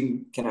just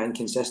seem kind of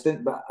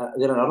inconsistent, but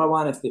they're another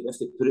one. If they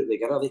put it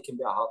together, they can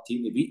be a hard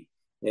team to beat.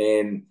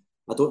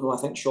 I don't know. I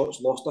think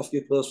Shotts lost a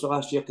few players for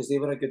last year because they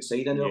were a good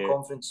side in their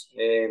conference.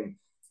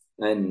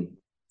 And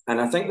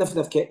I think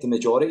they've kept the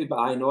majority, but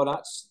I know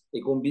they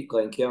go and beat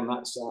Glencairn.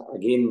 That's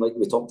again, like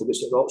we talked about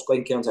St Rock's,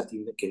 Glencairn's a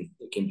team that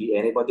can beat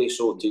anybody.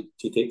 So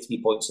to take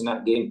 3 points in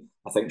that game,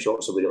 I think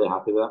Shorts will be really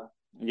happy with that.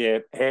 Yeah,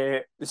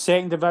 the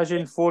second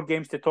division, 4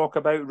 games to talk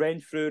about.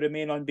 Renfrew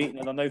remain unbeaten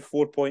and are now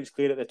 4 points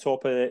clear at the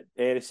top of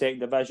the second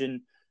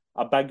division.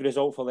 A big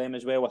result for them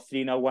as well, a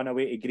 3-0 win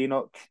away to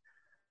Greenock.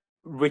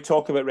 We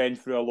talk about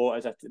Renfrew a lot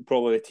as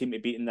probably the team to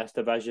beat in this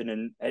division,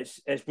 and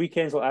it's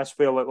weekends like this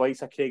where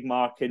likes of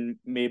Craigmark and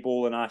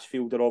Maybole and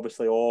Ashfield are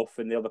obviously off,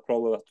 and they're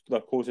probably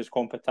their closest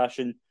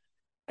competition.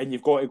 And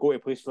you've got to go to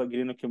places like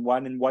Greenock and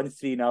win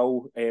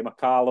 3-0.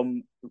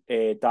 McCallum,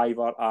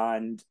 Diver,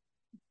 and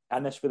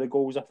Innes with the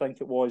goals, I think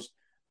it was.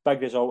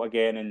 Big result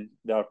again, and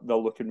they're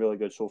looking really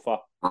good so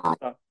far.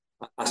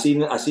 I seen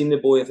the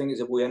boy. I think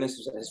it's a boy Innes.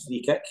 His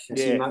free kick. I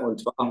seen that on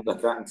Twitter. The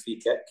cracking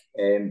free kick.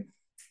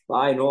 But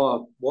I know I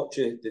watch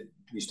it.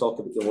 We talk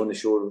about them on the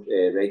show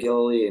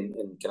regularly, and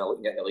kind of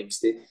looking at the league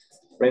state.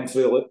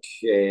 Renfrew look,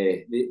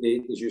 they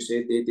as you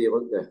said, they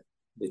look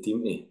the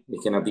team they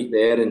kind of beat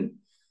there. And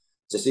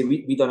as I say,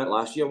 we done it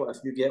last year. If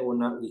you get on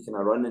that we kind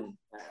of run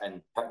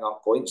and picking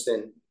up points,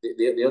 then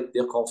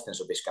their confidence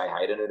will be sky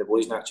high. And the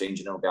boys not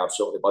changing, they'll be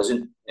absolutely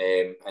buzzing.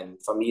 And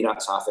for me,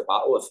 that's half the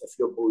battle. If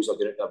your boys are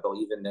going out there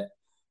believing that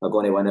they're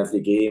going to win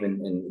every game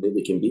and that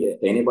they can beat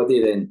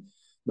anybody, then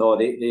no,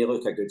 they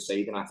look a good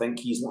side. And I think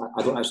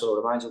I don't actually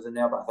know the manager's in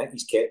there, but I think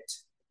he's kept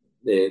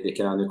the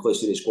kind of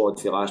nucleus of the squad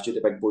for last year.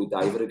 The big boy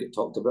Diver who get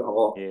talked about a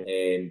lot.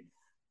 Yeah.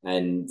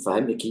 And for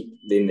him to keep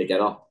them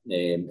together,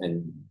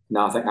 and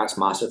no, I think that's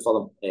massive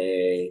for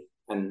them.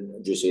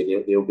 And just say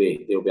they'll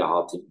be a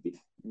hard team to beat.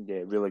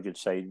 Yeah, really good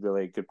side,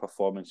 really good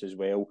performance as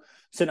well.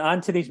 St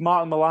Anthony's,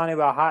 Martin Mullaney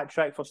with a hat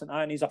trick for St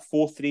Anthony's, a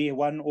 4-3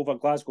 win over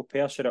Glasgow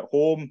Perthshire at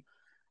home.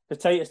 The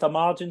tightest of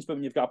margins, but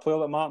when you've got a player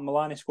like Martin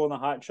Mullaney scoring a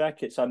hat trick,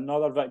 it's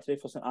another victory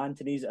for St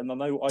Anthony's, and they're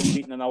now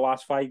unbeaten in the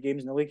last 5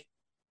 games in the league.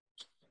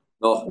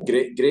 No,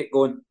 great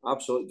going,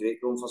 absolutely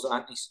great going for St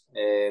Anthony's.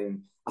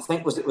 I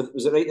think was it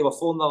right? They were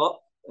 4-0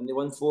 up and they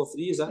won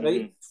 4-3. Is that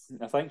right?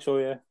 I think so.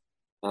 Yeah.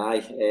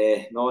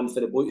 Aye. No, and for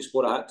the boy to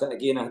score a hat trick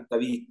again, a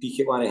wee peek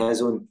at one of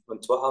his on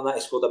Twitter, and that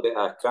he scored a bit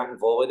of a cracking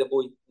volley, the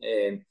boy.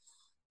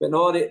 But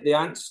no, the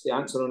Ants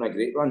are on a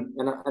great run,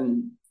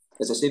 and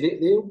as I say,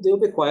 they'll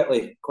be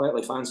quietly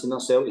fancying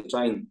themselves to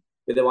try and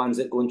be the ones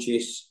that go and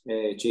chase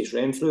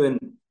Renfrew. And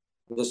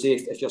as I say,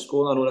 if you're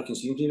scoring, I know I can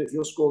see you, but if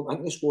you're scoring, I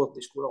think they score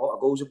a lot of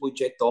goals. The boy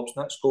Jed Dobson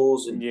that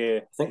scores, and yeah,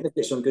 I think they've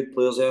got some good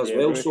players there as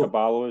well. So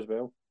Caballo as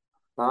well.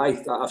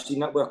 Aye, I've seen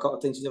that with a couple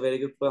of times. He's a very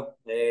good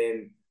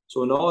player.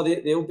 So no,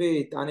 Danny will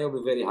be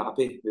very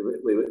happy with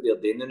what they're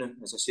doing now.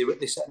 As I say,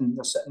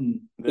 they're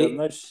sitting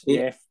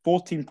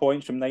 14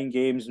 points from 9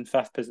 games in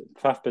fifth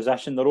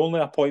position. They're only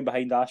a point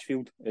behind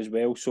Ashfield as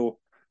well, so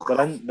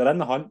they're in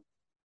the hunt.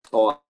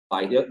 Oh,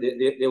 aye,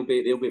 they'll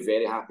be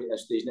very happy at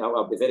this stage. Now,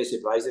 I'll be very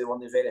surprised they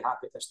weren't very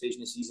happy at this stage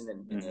in the season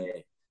and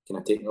kind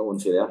of taking it on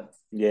for there.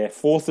 Yeah,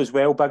 4th as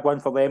well, big one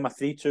for them, a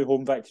 3-2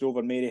 home victory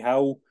over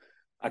Maryhill.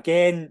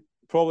 Again,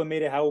 probably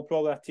Maryhill,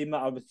 probably a team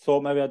that I would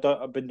thought maybe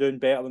I've been doing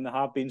better than they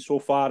have been so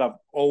far.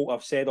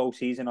 I've said all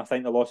season, I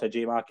think the loss of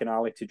J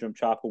McInally to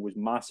Drumchapel was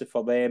massive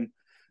for them.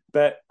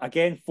 But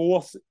again,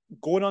 4th,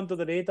 going under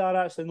the radar,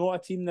 actually, not a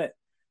team that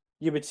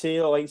you would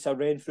say like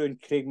Renfrew and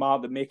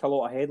Craigmark that make a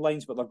lot of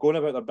headlines, but they're going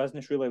about their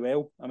business really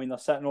well. I mean, they're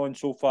sitting on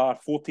so far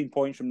 14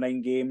 points from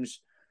 9 games.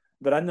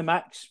 They're in the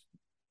mix.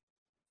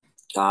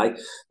 Aye.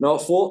 No,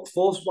 fourth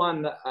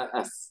one,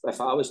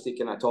 if I was to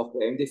kind of talk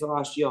about MD for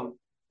last year,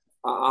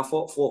 I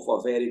thought Forth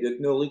were very good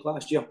in the league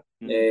last year.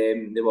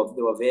 They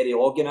were very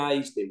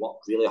organised. They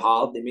worked really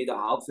hard. They made it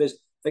hard for us.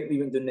 I think we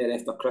went down there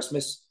after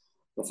Christmas.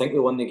 I think we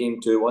won the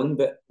game 2-1,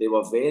 but they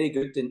were very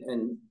good.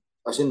 And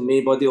I think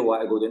nobody will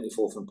want to go down to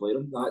Forth and play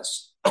them.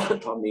 That's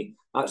pardon me.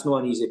 That's not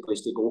an easy place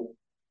to go.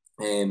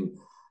 And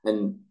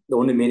the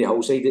only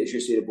Maryhill side that you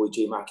say the boy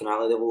J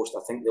McInally they lost.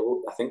 I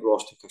think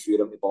Ross took a few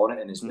of them to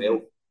bonnet in as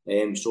well.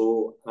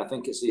 So I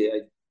think it's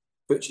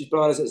Butch's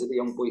brother. Is it the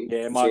young boy?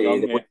 Yeah, Mark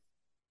Young. Yeah.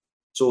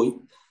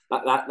 So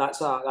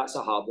that's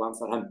a hard one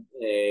for him,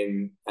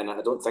 and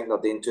I don't think they're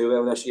doing too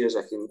well this year as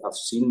I've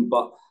seen.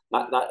 But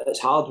that it's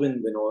hard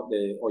when all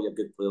your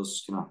good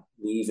players kind of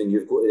leave and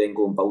you've got to then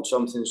go and build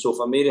something. So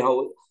for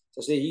Maryhill,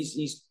 to say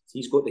he's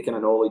got the kind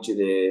of knowledge of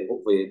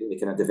the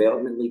kind of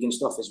development league and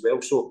stuff as well.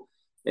 So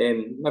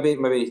maybe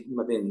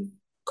in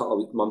a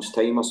couple of months'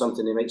 time or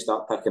something they might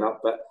start picking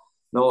up. But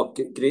no,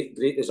 great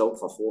result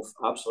for Forth.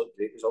 Absolute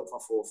great result for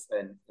Forth.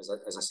 And as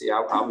I say,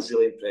 I was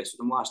really impressed with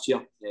them last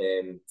year.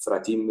 For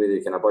a team with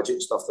the kind of budget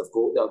and stuff they've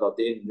got there,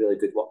 they're doing really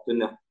good work down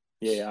there.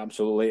 Yeah,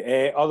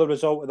 absolutely. Other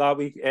result of that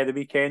week, the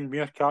weekend,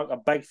 Muirkirk, a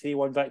big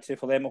 3-1 victory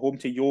for them at home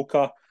to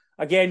Yoker.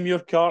 Again,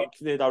 Muirkirk,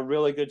 they had a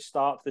really good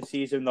start to the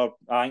season. I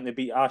think they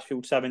beat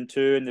Ashfield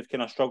 7-2 and they've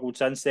kind of struggled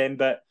since then.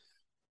 But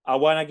a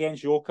win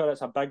against Yoker,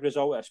 it's a big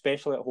result,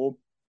 especially at home.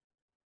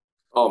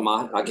 Oh,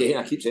 man, again,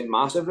 I keep saying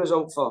massive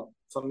result for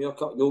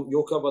Muirkirk.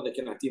 Yoker were the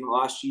kind of team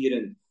last year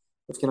and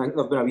they've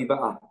been a wee bit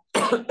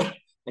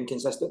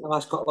inconsistent the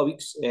last couple of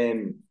weeks.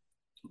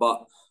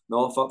 But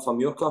no, for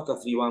Muirkirk, a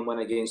 3-1 win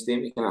against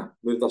them, they kind of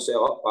moved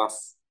themselves up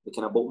with the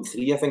kind of bottom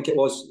three, I think it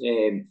was.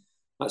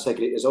 That's a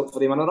great result for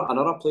them.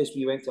 Another place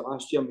we went to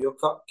last year,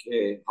 Muirkirk,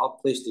 hard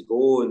place to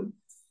go. And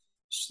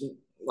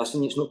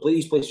listen, it's not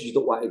these places you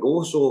don't want to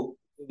go. So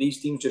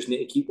these teams just need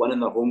to keep winning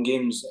their home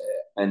games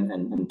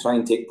and try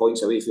and take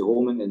points away from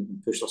home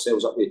and push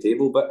themselves up the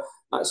table. But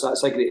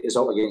that's a great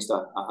result against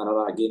a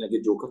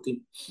good Joker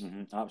team.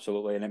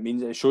 Absolutely,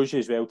 and it shows you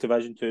as well.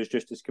 Division 2 is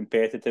just as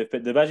competitive,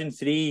 but Division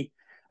 3,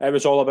 it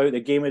was all about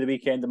the game of the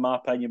weekend. In my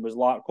opinion, was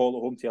Larkhall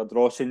at home to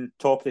Ardrossan,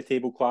 top of the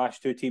table clash,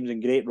 two teams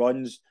in great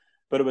runs.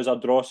 But it was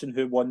Ardrossan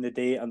who won the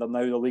day, and they're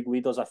now the league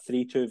leaders. A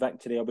 3-2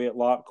 victory away at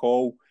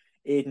Larkhall.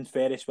 Aidan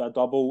Ferris with a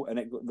double, and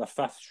it got their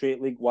 5th straight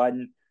League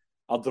One.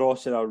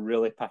 Ardrossan are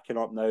really picking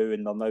up now,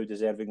 and they're now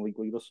deserving league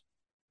leaders.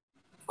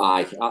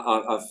 Aye,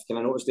 I've kind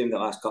of noticed them the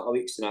last couple of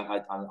weeks, and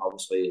I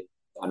obviously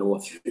I know a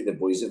few of the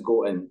boys have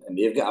got, and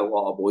they've got a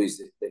lot of boys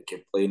that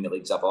can play in the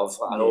leagues above.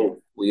 I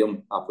know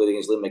Liam, I played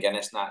against Liam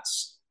McGuinness, and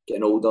that's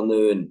getting older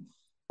now,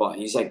 but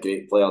he's a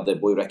great player. The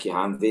boy Ricky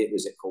Hanvey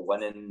was at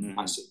Kilwinning.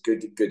 That's a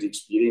good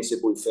experience. The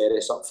boy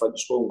Ferris up front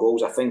scoring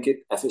goals. I think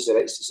if it's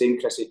the same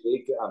Chrissy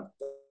Craig,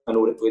 I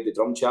know that played the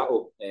drum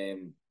chattel.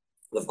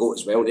 They've got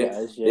as well.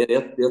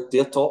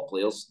 They're top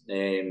players.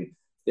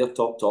 They're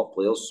top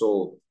players.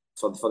 So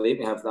for them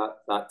to have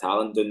that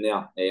talent down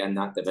there in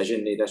that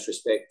division, no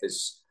disrespect,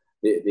 is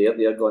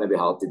they're going to be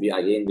hard to beat.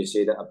 Again, we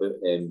say that about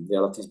the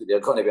other teams, but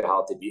they're going to be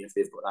hard to beat if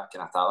they've got that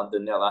kind of talent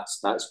down there.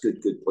 That's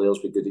good players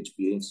with good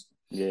experience.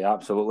 Yeah,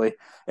 absolutely.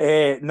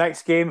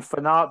 Next game,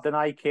 Fanart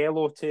deny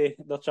Kello to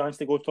their chance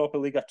to go top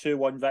of league, a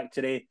 2-1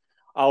 victory.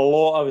 A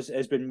lot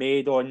has been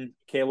made on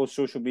Kello's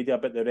social media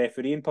about the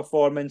refereeing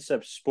performance.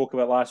 I've spoke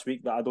about last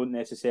week that I don't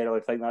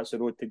necessarily think that's the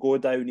road to go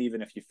down,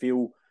 even if you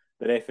feel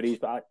the referees.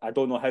 But I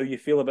don't know how you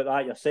feel about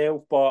that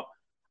yourself, but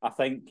I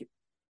think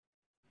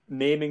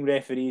naming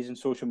referees in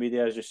social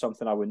media is just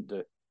something I wouldn't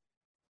do.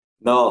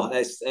 No,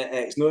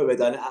 it's not about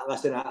done.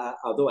 Listen, I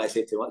don't want to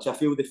say too much. I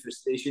feel the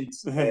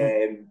frustrations,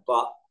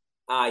 but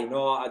I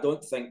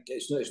don't think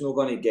it's not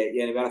going to get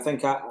you anywhere. I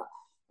think I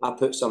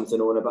put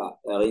something on about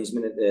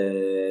arrangement at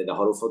the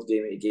Hurlford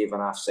game that he gave an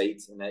offside,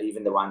 and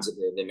even the ones at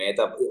the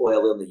Meda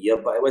earlier in the year,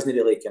 but it wasn't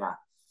really kind of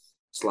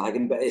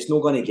slagging. But it's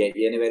not going to get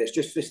you anywhere. It's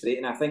just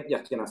frustrating. I think you're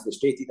kind of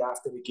frustrated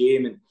after the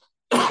game, and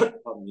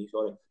pardon me,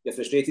 sorry, you're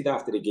frustrated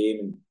after the game,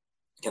 and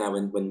kind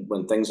of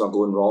when things are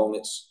going wrong,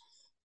 it's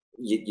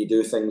you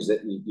do things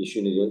that you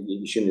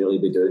shouldn't really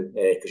be doing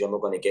because you're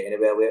not going to get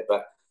anywhere with it.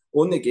 But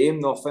on the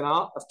game,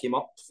 Fanart have came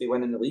up for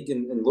winning the league,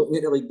 and looking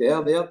at the league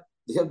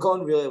they've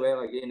gone really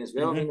well again as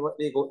well. I mean,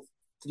 they got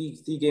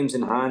three games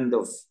in hand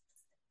of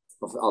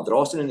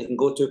Ardrossan, and they can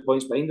go 2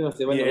 points behind them if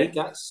they win the league.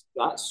 That's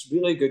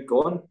really good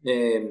going.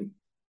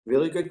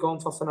 Really good going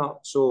for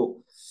Fanart.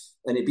 So,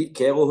 and they beat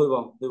Kello,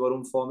 who were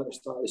on form at the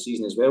start of the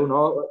season as well.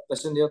 No,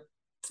 listen,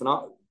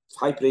 Fanart,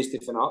 high praise to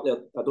Fanart.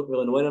 I don't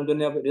really know what I'm doing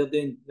there, but they're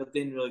doing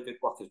really good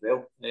work as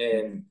well.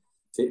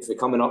 For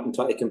coming up and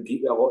trying to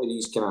compete with a lot of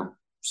these kind of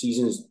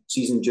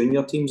season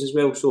junior teams as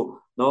well. So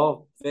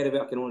no, very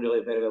well. I can only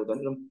really very well done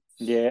to them.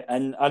 Yeah,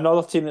 and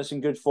another team that's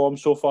in good form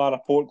so far,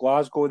 Port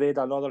Glasgow. They had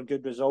another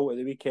good result at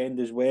the weekend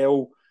as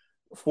well.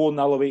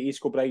 4-0 away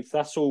East Kilbride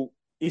Thistle.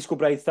 East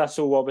Kilbride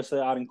Thistle, obviously,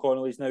 Aaron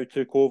Connolly's now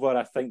took over.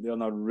 I think they're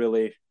on a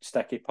really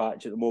sticky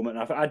patch at the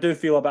moment. I do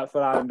feel a bit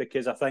for Aaron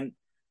because I think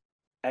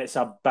it's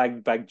a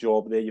big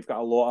job there. You've got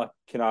a lot of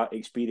kind of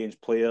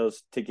experienced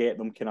players to get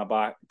them kind of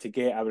back, to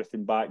get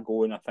everything back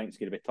going. I think it's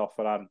going to be tough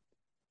for Aaron.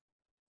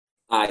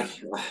 Aye,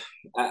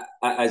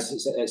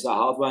 it's a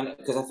hard one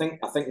because I think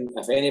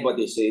if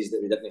anybody says that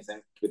we didn't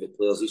think with the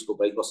players East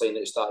Kilbride were signing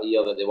at the start of the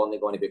year that they weren't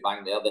going to be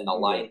bang there, then they're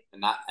lying,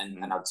 and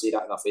I'd say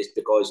that in their face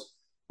because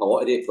a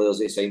lot of the players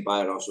they signed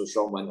by Russell,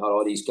 Sean Winter,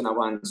 all these kind of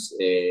ones,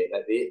 they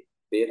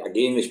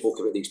again we spoke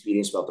about the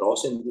experience with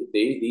Ardrossan.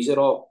 These are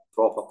all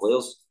proper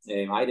players.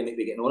 They might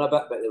be getting on a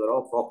bit, but they were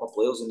all proper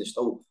players, and they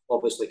still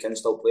obviously can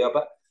still play a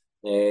bit.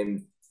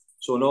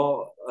 So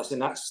no, listen,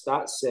 that's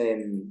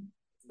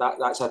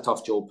a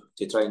tough job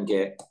to try and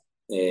get.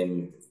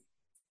 It's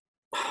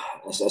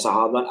a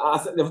hard one. I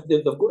think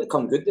they've got to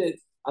come good.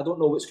 I don't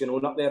know what's going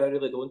on up there. I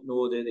really don't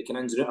know the kind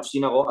of ins and outs. I've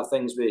seen a lot of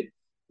things with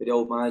the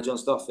old manager and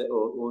stuff that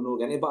we'll not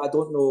get into, but I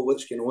don't know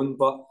what's going on.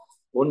 But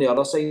on the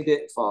other side of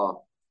it,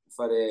 for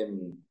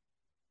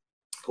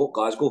Port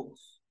Glasgow,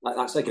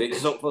 that's a great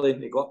result for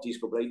them. They got up to East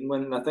Kilbride and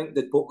win. And I think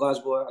the Port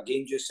Glasgow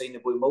again just signed the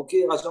boy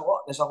Mulkey. There's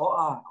a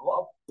lot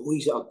of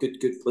boys that are good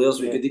players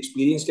with good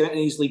experience getting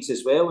in these leagues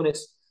as well, and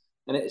it's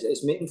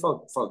making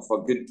for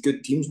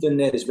good teams down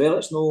there as well.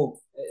 It's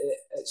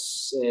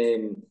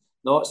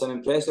an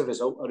impressive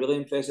result, a really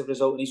impressive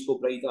result in East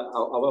Kilbride. I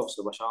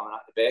obviously wish Aaron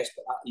at the best,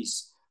 but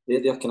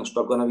they're kind of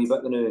struggling a wee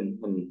bit now,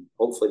 and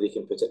hopefully they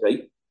can put it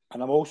right.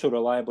 And I'm also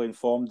reliably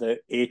informed that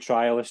a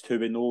trialist who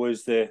we know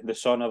is the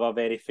son of a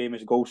very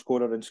famous goal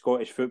scorer in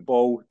Scottish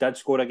football did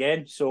score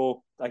again.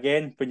 So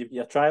again, when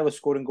your trialist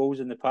scoring goals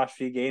in the past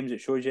 3 games, it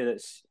shows you that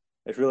it's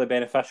really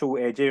beneficial.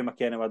 Jamie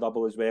McKenna with a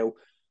double as well.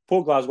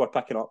 Port Glasgow are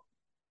picking up.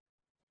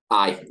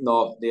 Aye,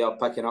 no, they are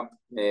picking up.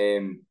 They're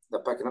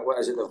picking up. What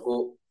is it they've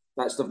got?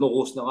 They've not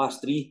lost in the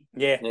last three.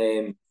 Yeah.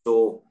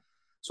 So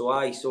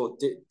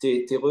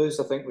to lose,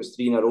 I think it was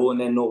three in a row, and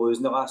then not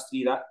losing the last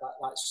three.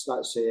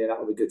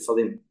 That'll be good for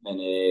them, and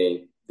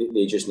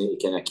they just need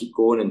to kind of keep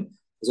going. And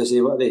as I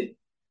say, what are they?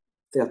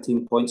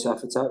 13 points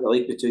after that. The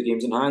league with 2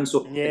 games in hand.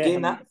 So Yeah,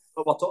 again, that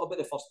we're talking about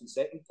the first and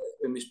second.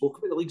 When we spoke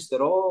about the leagues,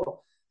 they're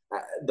all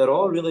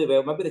really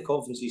well. Maybe the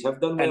conferences have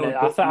done well. and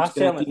I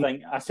certainly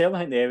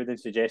think the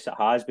evidence suggests it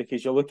has,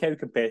 because you look how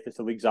competitive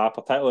the leagues are,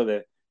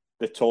 particularly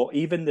the top.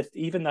 Even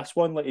this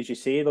one, like as you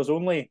say,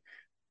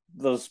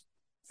 there's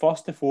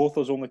first to fourth.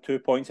 There's only 2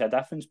 points of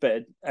difference,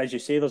 but as you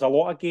say, there's a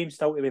lot of games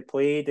still to be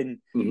played, and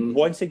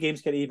once the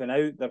games get even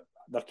out,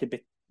 there could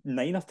be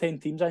 9 or 10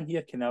 teams in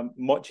here, kind of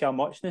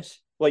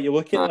muchness. Like you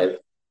look at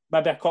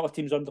maybe a couple of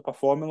teams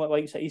underperforming,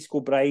 like East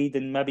Kilbride,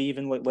 and maybe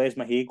even like Les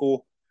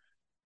Mahago.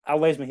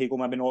 Les Mahago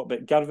maybe not,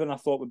 but Girvan I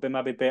thought would be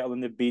maybe better than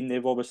they've been.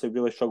 They've obviously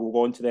really struggled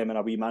on to them in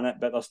a wee minute,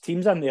 but there's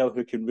teams in there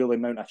who can really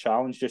mount a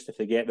challenge just if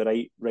they get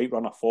the right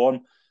run of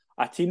form.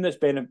 A team that's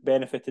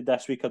benefited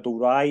this week are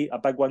Dalry, a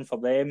big one for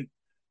them.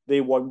 They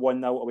won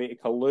 1-0 away to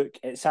Killook.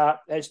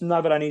 It's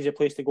never an easy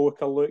place to go with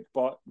Killook,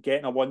 but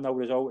getting a 1-0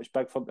 result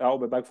that'll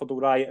be big for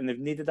Dalry, and they've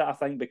needed it, I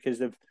think, because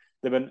they've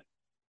been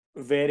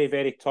very,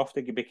 very tough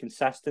to be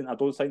consistent. I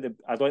don't think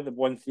they've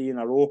won 3 in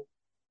a row,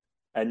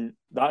 and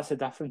that's the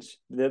difference.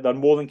 They're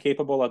more than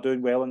capable of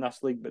doing well in this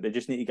league, but they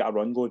just need to get a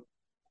run going.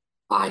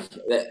 Aye,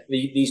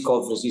 these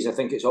conferences, I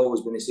think it's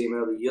always been the same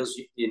over the years.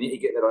 You need to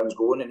get the runs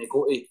going, and you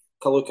go to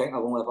Killook. I've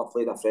only ever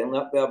played a friendly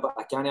up there, but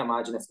I can't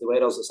imagine if the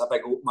weather's, it's a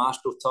big old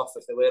Mastro tough,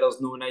 if the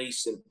weather's no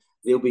nice, and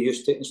they'll be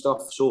used to it and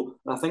stuff. So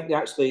I think they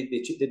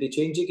did they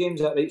change the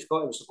games at right,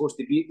 Scott? It was supposed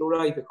to be at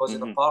Dalry because of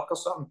the park or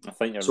something. I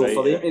think you're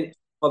so right.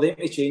 For them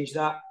to change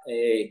that,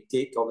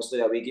 take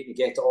obviously away game to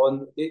get it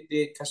on.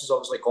 Chris is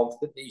obviously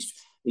confident that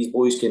these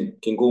boys can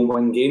go and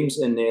win games,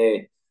 and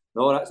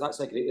no, that's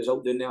a great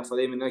result down there for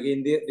them. And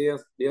again,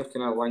 they're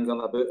kind of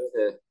lingering about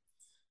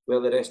where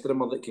the rest of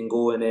them are that can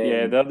go. And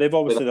they've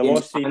obviously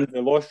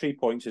they lost 3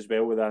 points as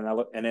well with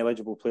an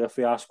ineligible player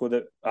fiasco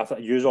that I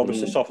think you've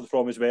obviously suffered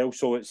from as well.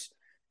 So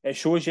it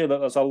shows you that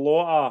there's a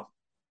lot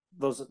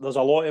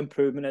of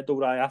improvement at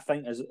Dalry. I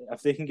think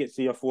if they can get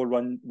 3 or 4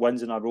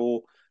 wins in a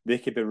row, they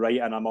could be right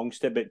in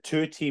amongst it. But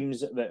 2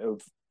 teams that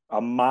have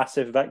a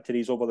massive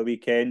victories over the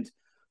weekend.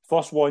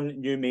 First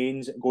one, New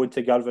Mains going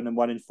to Girvan and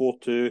winning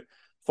 4-2.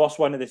 First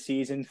win of the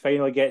season,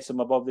 finally gets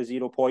them above the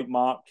 0 point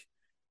mark.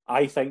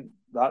 I think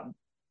that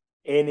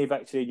any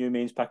victory New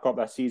Mains pick up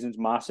this season's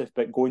massive,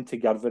 but going to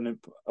Girvan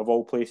of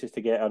all places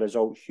to get a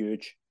result,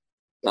 huge.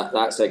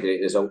 That's a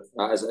great result.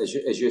 As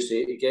you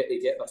say, to get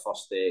the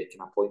first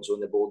kind of points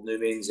on the board, New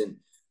Mains, and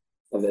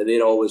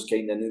they're always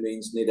kind of New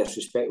Mains, no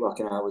disrespect, we're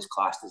kind of always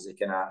classed as the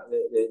kind of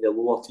the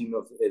lower team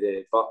of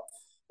the. But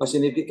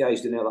listen, they've got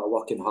guys down there that are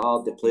working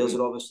hard. The players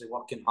are obviously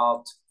working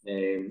hard,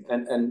 and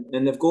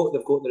they've got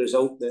the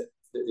result that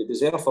they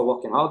deserve for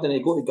working hard. And they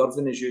go to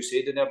Girvan, as you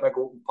said, in their big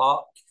open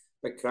park,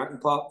 big cracking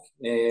park,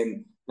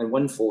 and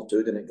win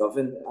 4-2 down at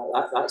Girvan.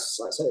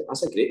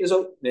 That's a great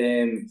result.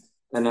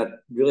 And I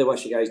really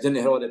wish you guys down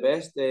there all the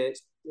best.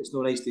 It's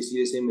no nice to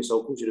see the same with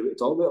Saltcoats you're about to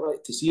talk about.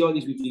 Like, to see all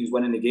these wee teams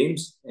winning the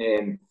games.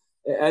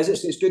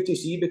 It's good to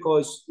see,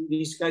 because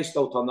these guys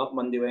still turn up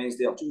Monday,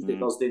 Wednesday, or Tuesday,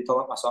 Thursday, and turn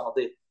up on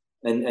Saturday.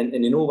 And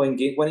you know,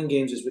 winning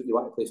games is what you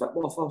want to play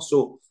football for.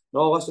 So,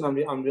 no, listen,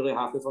 I'm really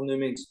happy for New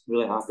Mains.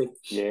 Really happy.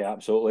 Yeah,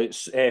 absolutely.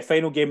 It's,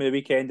 final game of the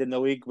weekend in the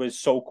league was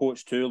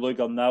Saltcoats 2,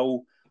 Lugar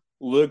 0.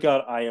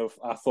 Lugar, I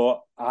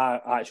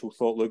actually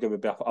thought Lugar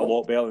would be a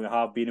lot better than they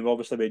have been. We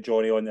obviously had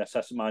Johnny on, the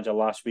assistant manager,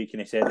 last week, and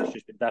he said it's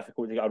just been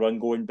difficult to get a run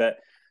going, but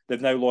they've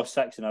now lost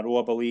 6 in a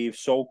row, I believe.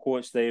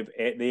 Saltcoats,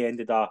 they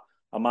ended a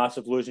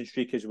massive losing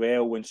streak as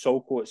well. When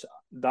Saltcoats,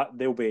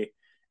 they'll be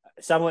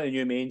similar to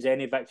New Mains.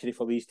 Any victory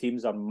for these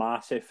teams are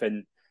massive,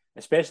 and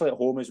especially at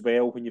home as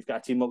well, when you've got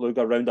a team like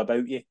Lugar round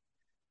about you,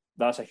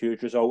 that's a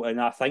huge result. And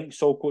I think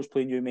Saltcoats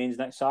play New Mains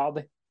next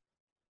Saturday.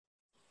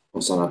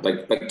 It's a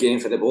big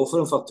game for the both of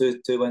them for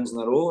two wins in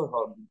a row,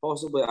 or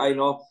possibly. I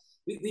know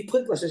we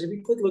played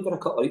Lugar a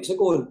couple of weeks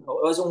ago, and it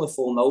was only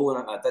 4-0,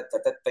 and I did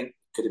think it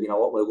could have been a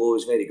lot more low. It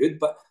was very good,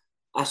 but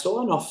I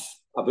saw enough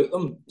about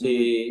them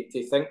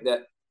to think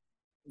that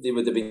they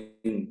would have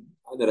been,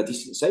 they're a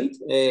decent side.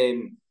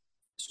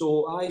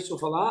 So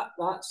for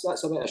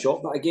that's a bit of a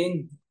shock. But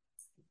again,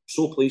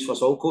 so pleased for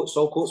Saltcoats.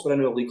 Saltcoats were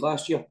in our league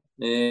last year.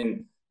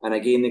 And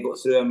again, they got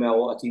through with a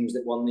lot of teams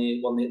that won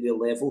their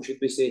level, should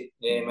we say.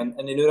 And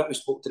they knew that. We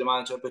spoke to the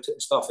manager about it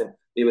and stuff, and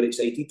they were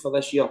excited for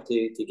this year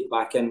to get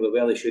back in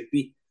where they should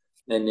be.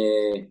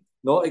 And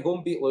not to go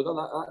and beat Lugar,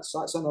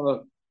 that's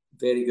another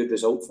very good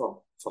result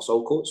for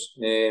Saltcoats.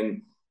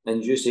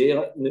 And you say,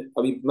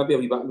 maybe a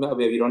wee run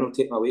will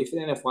take them away from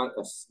them if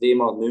they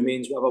or New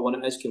Mains, whatever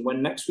one it is, can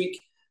win next week,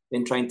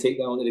 then try and take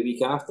that on to the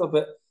week after.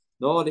 But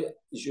no, as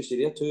you say,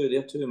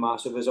 they're two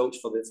massive results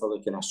for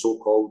the kind of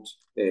so-called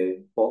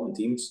bottom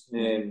teams.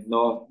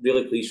 No,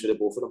 really pleased for the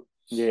both of them.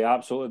 Yeah,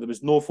 absolutely. There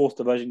was no 4th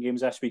division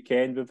games this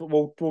weekend.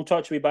 We'll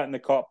touch a wee bit in the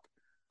cup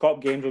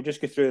Cup games, we'll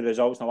just go through the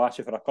results and I'll ask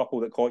you for a couple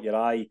that caught your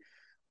eye.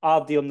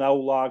 Ardale 0,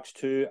 Lags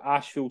 2,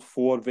 Ashfield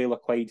 4, Vale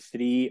of Clyde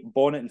 3,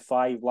 Bonnet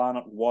 5,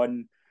 Lanark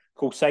 1,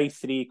 Kilsyth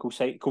 3,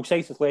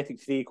 Kilsyth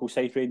Athletic 3,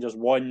 Kilsyth Rangers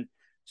 1,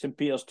 St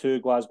Peters 2,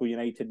 Glasgow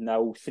United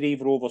 0,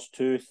 Threave Rovers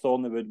 2,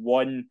 Thornleywood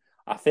 1,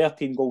 a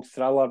 13-goal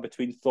thriller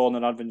between Thorn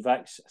and Irvine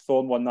Vicks.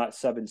 Thorn won that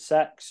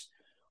 7-6.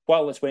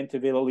 Whitletts went to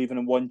Vale of Leven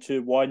and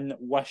 1-2-1.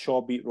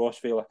 Wishaw beat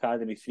Rossvale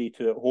Academy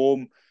 3-2 at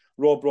home.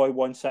 Rob Roy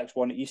won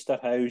 6-1 at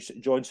Easterhouse.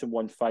 Johnson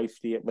won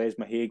 5-3 at Les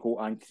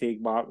Mahago. And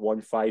Craigmark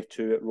won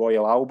 5-2 at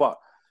Royal Albert.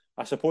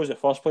 I suppose the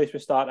first place we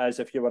start is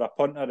if you were a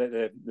punter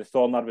at the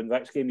Thorn Irvine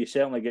Vicks game, you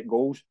certainly get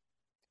goals.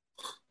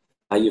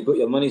 You've got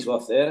your money's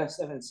worth there.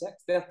 7-6,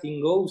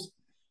 13 goals.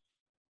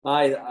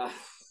 I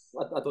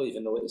don't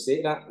even know what to say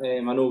to that. I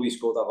know we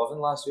scored 11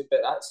 last week,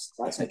 but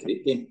that's a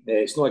great game.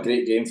 It's not a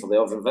great game for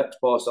the Irvine Vicks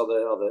boss or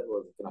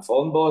the kind of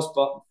Thorn boss,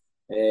 but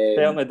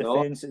certainly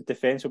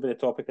defence will be the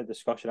topic of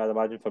discussion, I'd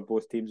imagine, for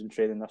both teams in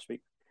training this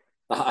week.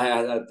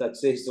 I'd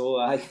say so,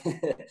 aye.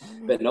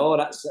 But no,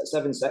 that's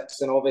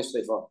 7-6, and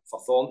obviously for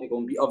Thorn to go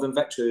and beat Irvine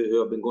Vicks, who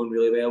have been going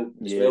really well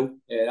as well,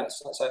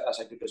 that's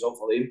a good result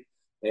for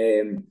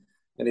them.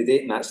 And they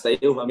date in that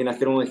style. I mean, I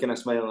can only kind of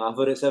smile and laugh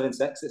at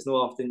 7-6. It's not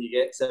often you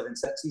get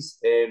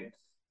 7-6s.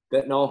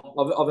 But no,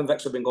 Irvine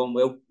Vicks have been going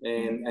well,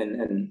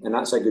 and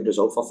that's a good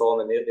result for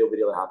Thorn, and they'll be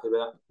really happy with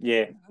that.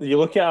 Yeah, you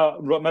look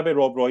at maybe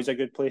Rob Roy's a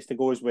good place to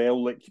go as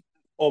well. Like,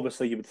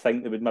 obviously, you would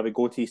think they would maybe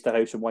go to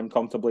Easterhouse and win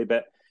comfortably,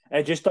 but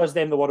it just does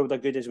them the world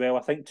of good as well.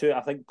 I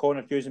think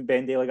Connor Hughes and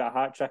Ben Daly got a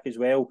hat trick as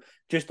well.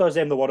 Just does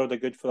them the world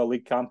of good for the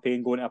league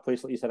campaign, going to a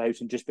place like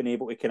Easterhouse and just being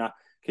able to kind of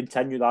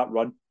continue that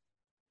run.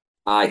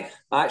 Aye,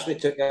 I actually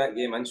took that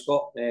game in,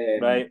 Scott.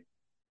 Right.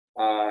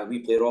 We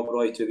play Rob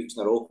Roy 2 weeks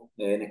in a row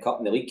in the cup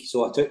in the league,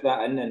 so I took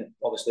that in, and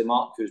obviously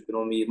Mark, who's been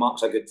on me,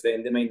 Mark's a good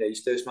friend of mine, the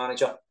Easthouse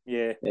manager.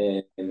 Yeah.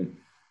 And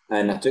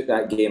I took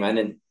that game in,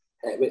 and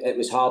it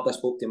was hard. I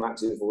spoke to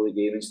Maxie before the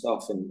game and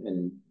stuff,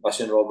 and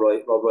listen, Rob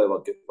Roy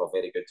were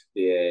very good.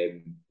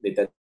 They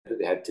did what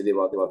they had to. They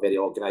were very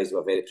organised. They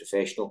were very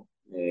professional,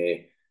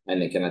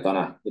 and they kind of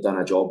done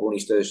a job on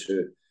Easthouse,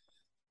 who,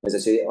 as I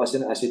say, I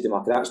said to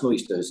Mark, that's no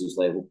Easterhouse's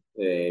level,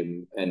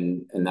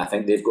 and I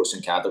think they've got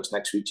St Cadoc's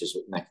next week as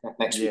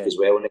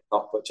well in the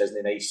cup, which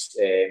isn't nice.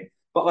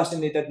 But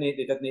listen,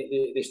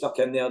 they stuck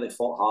in there. They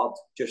fought hard.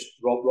 Just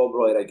Rob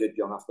Roy are a good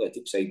young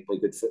athletic side, play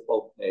good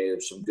football.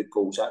 Some good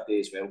goals that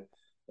day as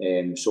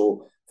well.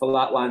 So for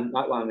that one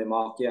with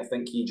Marky, I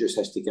think he just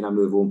has to kind of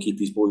move on, keep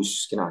his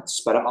boys kind of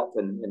spirit up,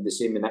 and the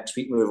same the next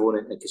week move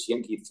on, because he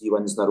didn't keep 3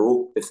 wins in a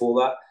row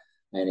before that,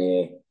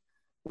 and.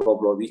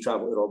 Rob Roy, we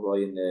travel to Rob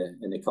Roy in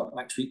the cup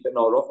next week, but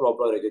no, Rob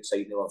Roy are a good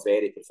side. They were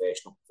very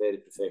professional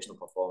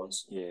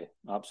performance. Yeah,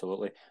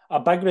 absolutely. A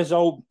big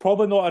result,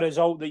 probably not a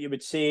result that you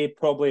would say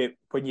probably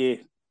when you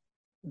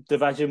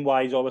division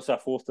wise, obviously a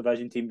 4th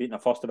division team beating a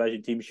 1st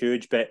division team is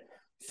huge, but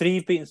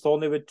Threave beating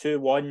Thornleywood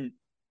 2-1.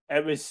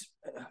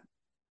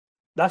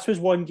 This was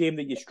one game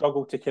that you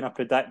struggled to kind of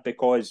predict,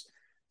 because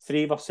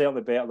Threave are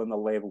certainly better than the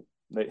level.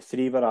 Like,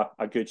 Threave are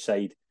a good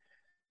side.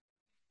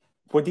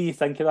 What do you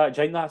think of that? Do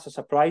you think that's a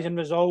surprising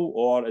result,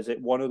 or is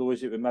it one of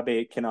those that would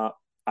maybe kind of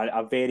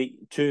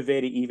two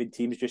very even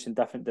teams just in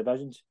different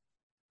divisions?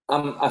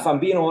 If I'm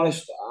being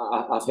honest,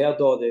 I've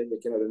heard all the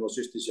kind of rumours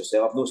just as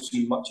yourself. I've not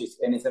seen much of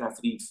anything of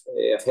Threave.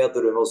 I've heard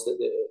the rumours that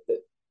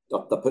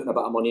they're putting a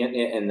bit of money into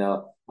it, and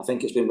I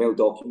think it's been well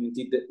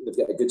documented that they've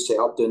got a good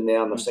setup down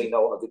there, and they've signed a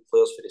lot of good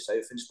players for the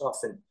south and stuff.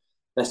 And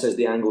this is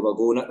the angle they're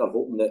going at. They're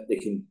hoping that they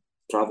can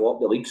travel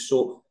up the leagues.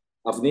 So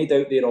I've no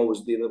doubt they're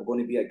going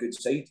to be a good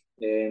side,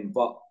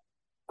 but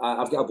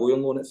I've got a boy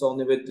on loan at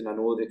Thornleywood, and I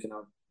know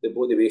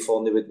both the way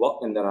Thornleywood work,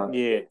 and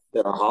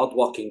they're a hard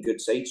working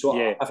good side. So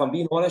if I'm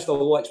being honest,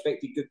 although I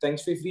expected good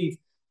things for Threave,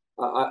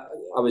 I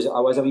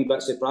was a wee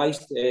bit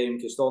surprised,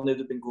 because Thornleywood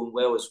have been going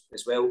well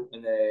as well,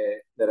 and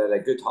they're a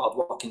good hard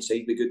working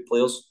side with good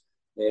players.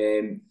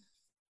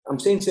 I'm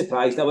saying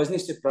surprised. I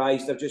wasn't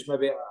surprised. I've just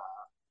maybe.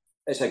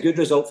 It's a good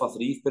result for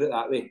Threave, put it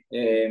that way.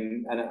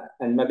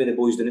 And maybe the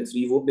boys down at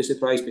Threave won't be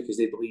surprised, because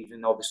they believe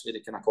in, obviously,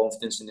 the kind of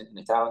confidence and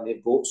the talent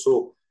they've got.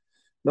 So,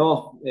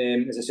 no,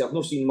 as I say, I've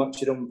not seen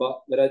much of them,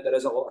 but there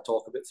is a lot of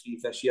talk about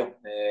Threave this year.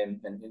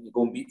 And you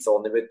go and beat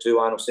Thornleywood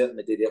 2-1,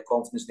 certainly do their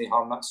confidence no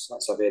harm.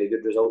 That's a very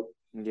good result.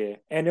 Yeah.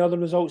 Any other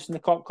results in the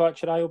cup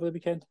caught your eye over the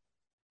weekend?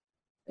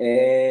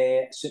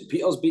 St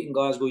Peters beating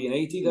Glasgow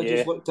United. I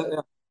just looked at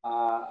there.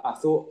 I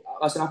thought,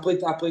 listen, I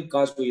played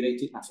Glasgow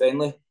United in a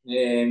friendly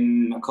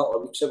a couple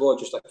of weeks ago,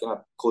 just a kind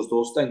of closed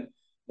doors thing,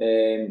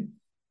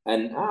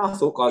 and I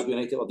thought Glasgow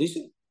United were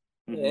decent.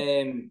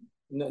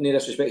 No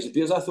disrespect to the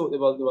players, I thought they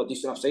were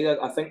decent enough side.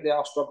 I think they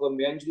are struggling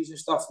with injuries and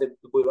stuff, the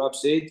boy Rob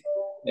said.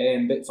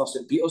 But for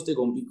St Peters to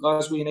go and beat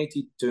Glasgow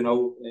United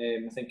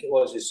 2-0, I think it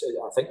was.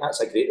 I think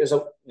that's a great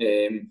result,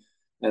 and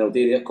it'll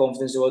do their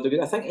confidence the world of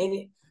good. I think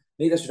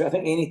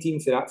any team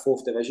for that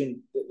 4th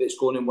division that's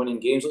going and winning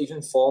games, like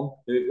even Thorn,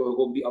 who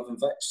go and beat Irvine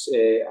Vicks,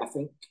 I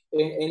think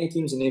any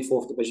teams in the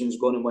 4th division is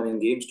going and winning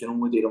games can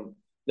only do them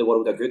the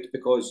world of good,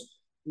 because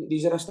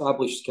these are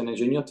established kind of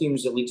junior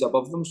teams that leagues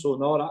above them. So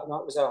no, that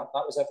was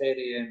a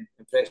very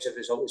impressive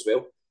result as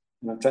well.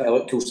 And I'm trying to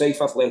look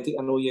Kilsyth Athletic.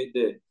 I know you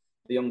the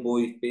young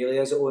boy Bailey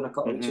is it on a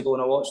couple of weeks ago,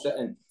 and I watched it.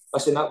 And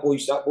listen, that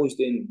boy's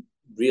doing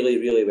really,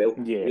 really well.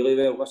 Yeah. Really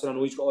well. Listen, I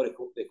know he's got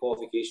all the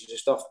qualifications and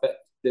stuff, but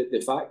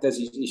the fact is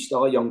he's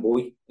still a young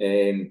boy,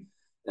 and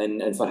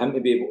for him to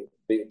be able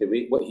the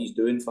way what he's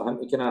doing, for him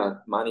to kind of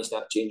manage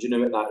that changing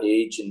room at that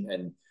age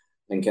and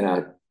kind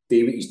of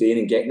do what he's doing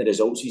and getting the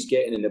results he's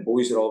getting, and the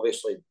boys are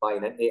obviously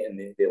buying into it and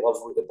they love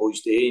what the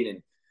boys doing,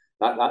 and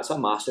that's a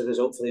massive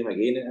result for them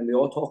again. And we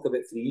all talk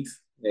about Threave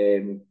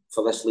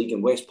for this league,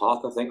 and West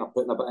Park I think are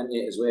putting a bit into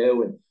it as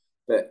well.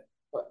 But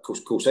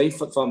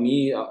Kilsyth for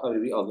me are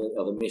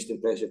the most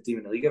impressive team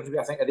in the league.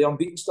 I think are they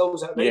unbeaten still?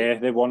 Is that right? Yeah,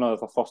 they won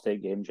the first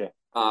 8 games. Yeah.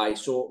 Aye,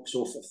 so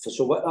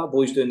what that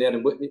boy's doing there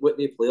and what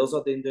the players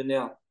are doing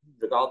there,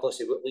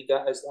 regardless of what league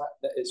that is,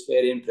 that it's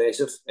very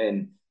impressive.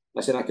 And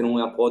listen, I can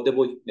only applaud the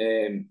boy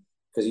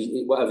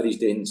because whatever he's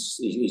doing,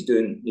 he's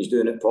doing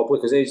it properly.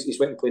 Because he's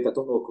went and played, I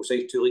don't know,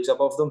 Kilsyth 2 leagues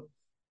above them,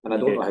 and I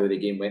don't know how the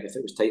game went, if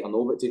it was tight or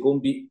no. But to go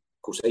and beat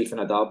Kilsyth in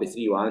a derby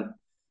 3-1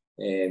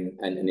 and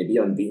to be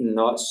unbeaten,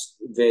 that's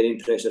very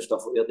impressive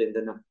stuff what they're doing,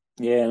 isn't it?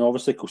 Yeah, and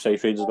obviously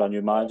Kilsyth Rangers got a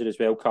new manager as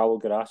well, Carlo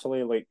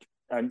Garasoli.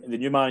 And the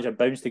new manager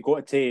bounced. They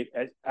got to take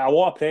a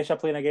lot of pressure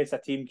playing against a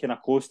team kind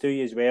of close to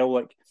you as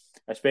well.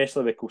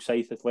 Especially with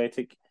Kilsyth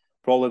Athletic,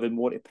 probably been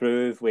more to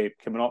prove with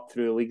coming up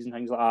through the leagues and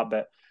things like that.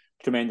 But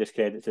tremendous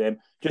credit to them.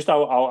 Just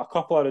a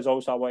couple of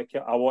results I want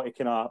to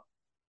kind of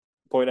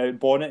point out.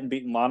 Bonnet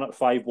beating Lanark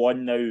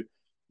 5-1. Now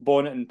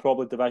Bonnet and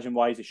probably division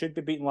wise they should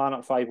be beating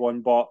Lanark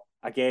 5-1, but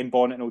again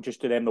Bonnet will just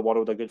do them the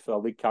world of good for the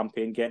league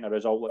campaign, getting a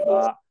result like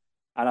that.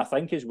 And I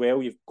think as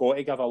well, you've got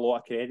to give a lot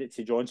of credit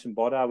to Johnson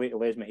Borough away to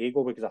Les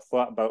Mahago, because I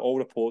thought about all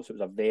reports it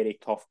was a very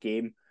tough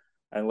game,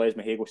 and Les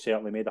Mahago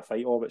certainly made a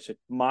fight of it. So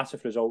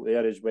massive result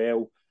there as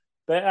well.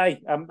 But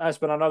aye, it's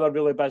been another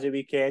really busy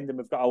weekend, and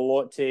we've got a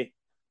lot to.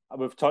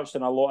 We've touched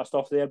on a lot of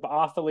stuff there. But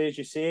Arthurlie, as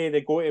you say,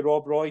 they go to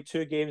Rob Roy,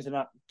 2 games in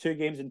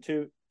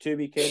two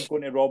weekends,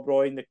 going to Rob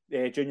Roy in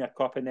the Junior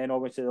Cup, and then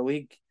over to the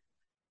league.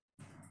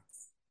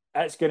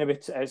 It's going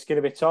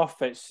to be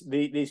tough.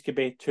 These could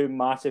be 2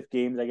 massive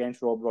games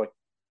against Rob Roy.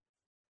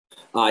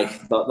 Aye,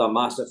 they're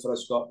massive for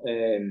us, Scott.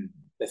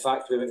 The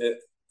fact we went to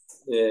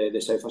the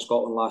south of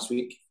Scotland last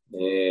week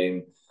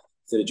to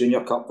the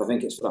Junior Cup, I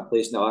think it's for a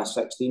place in the last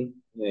 16.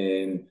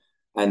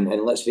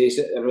 And let's face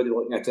it, everybody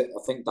looking at it,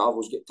 I think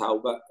Davos get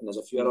Talbot and there's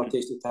a few other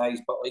tasty ties,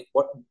 but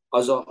what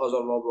us are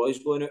Rob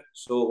Roy's going out,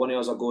 so one of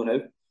us are going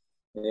out.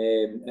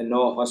 And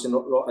no, listen,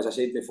 as I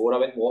said before, I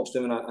went and watched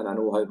them and I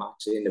know how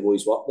Maxie and the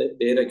boys work.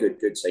 They're a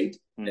good side.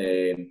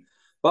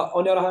 But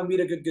on the other hand,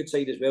 we're a good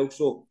side as well,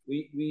 so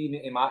we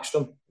need to match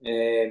them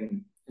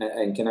and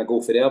kind of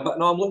go for there. But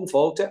no, I'm looking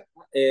forward to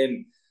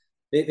it.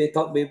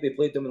 We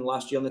played them in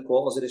last year in the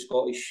quarters of the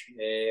Scottish,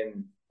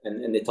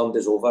 and they turned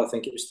us over. I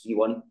think it was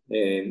 3-1,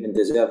 and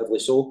deservedly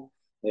so.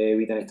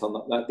 We didn't turn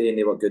up that day, and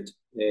they were good.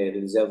 They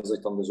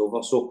deservedly turned us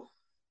over. So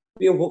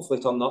we'll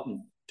hopefully turn up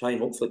and try and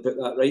hopefully put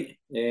that right.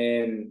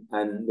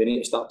 And we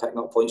need to start picking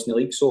up points in the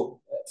league. So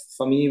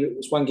for me,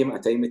 it's one game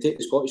at a time. We take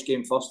the Scottish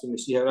game first, and we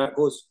see how that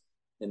goes,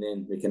 and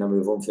then we kind of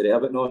move on from there.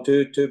 But no,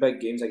 two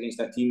big games against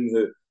a team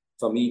who,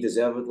 for me,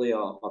 deservedly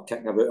are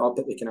kicking about up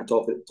at the kind of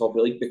top of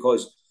the league,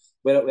 because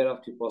where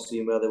people are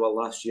seeing where they were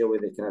last year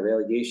with the kind of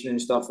relegation and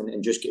stuff,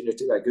 and just getting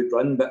into a good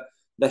run. But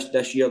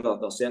this year,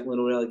 they're certainly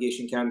no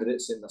relegation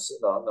candidates, and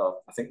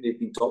I think they've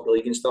been top of the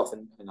league and stuff,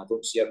 and I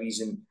don't see a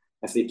reason,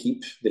 if they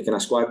keep the kind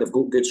of squad, they've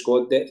got good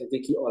squad depth, if they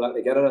keep all that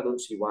together, I don't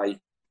see why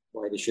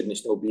they shouldn't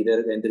still be there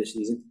at the end of the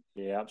season.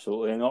 Yeah,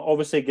 absolutely. And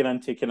obviously getting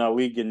into kind of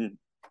league and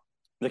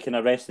the kind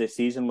of rest of the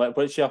season,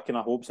 what's your kind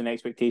of hopes and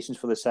expectations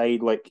for the side?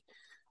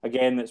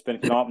 Again, it's been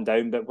kind of up and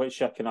down, but what's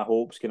your kind of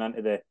hopes going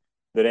into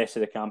the rest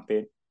of the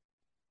campaign?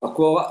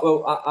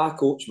 Well, I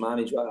coach,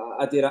 manage.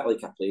 I do that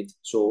like I played.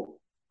 So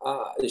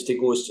it's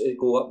to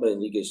go up the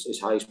league as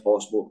high as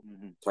possible.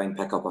 Try and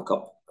pick up a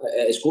cup.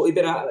 It's got to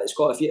be that. It's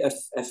got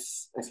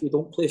if you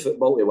don't play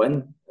football to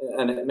win,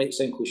 and it might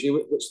sound cliche,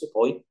 what's the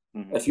point?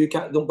 If you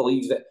don't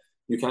believe that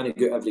you can't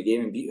go every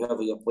game and beat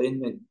whoever you're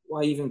playing, then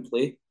why even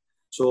play?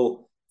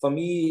 So for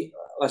me,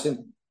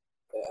 listen,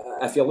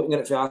 if you're looking at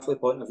it from an athlete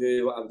point of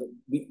view,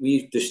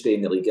 we just stay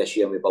in the league this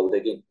year and we build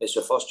again. It's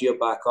the first year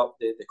back up.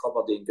 The club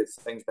are doing good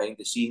things behind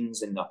the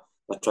scenes, and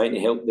they're trying to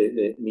help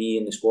me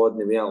and the squad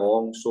and the way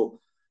along. So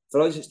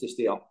for us, it's to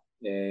stay up.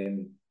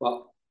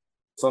 But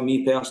for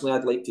me personally,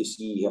 I'd like to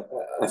see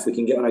if we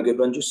can get on a good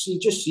run. Just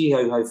see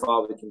how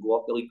far we can go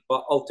up the league.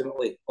 But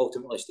ultimately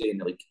stay in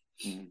the league.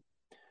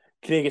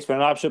 Craig, it's been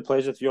an absolute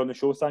pleasure to you on the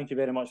show. Thank you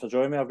very much for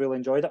joining me. I've really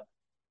enjoyed it.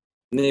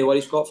 No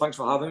worries, Scott. Thanks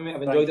for having me.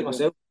 I've enjoyed it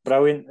myself.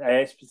 Brilliant.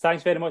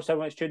 Thanks very much to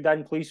everyone that's tuned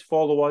in. Please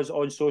follow us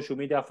on social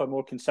media for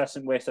more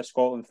consistent West of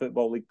Scotland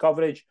Football League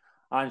coverage,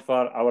 and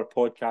for our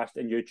podcast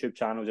and YouTube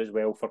channels as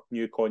well for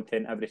new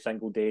content every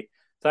single day.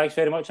 Thanks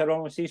very much,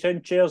 everyone. We'll see you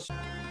soon. Cheers.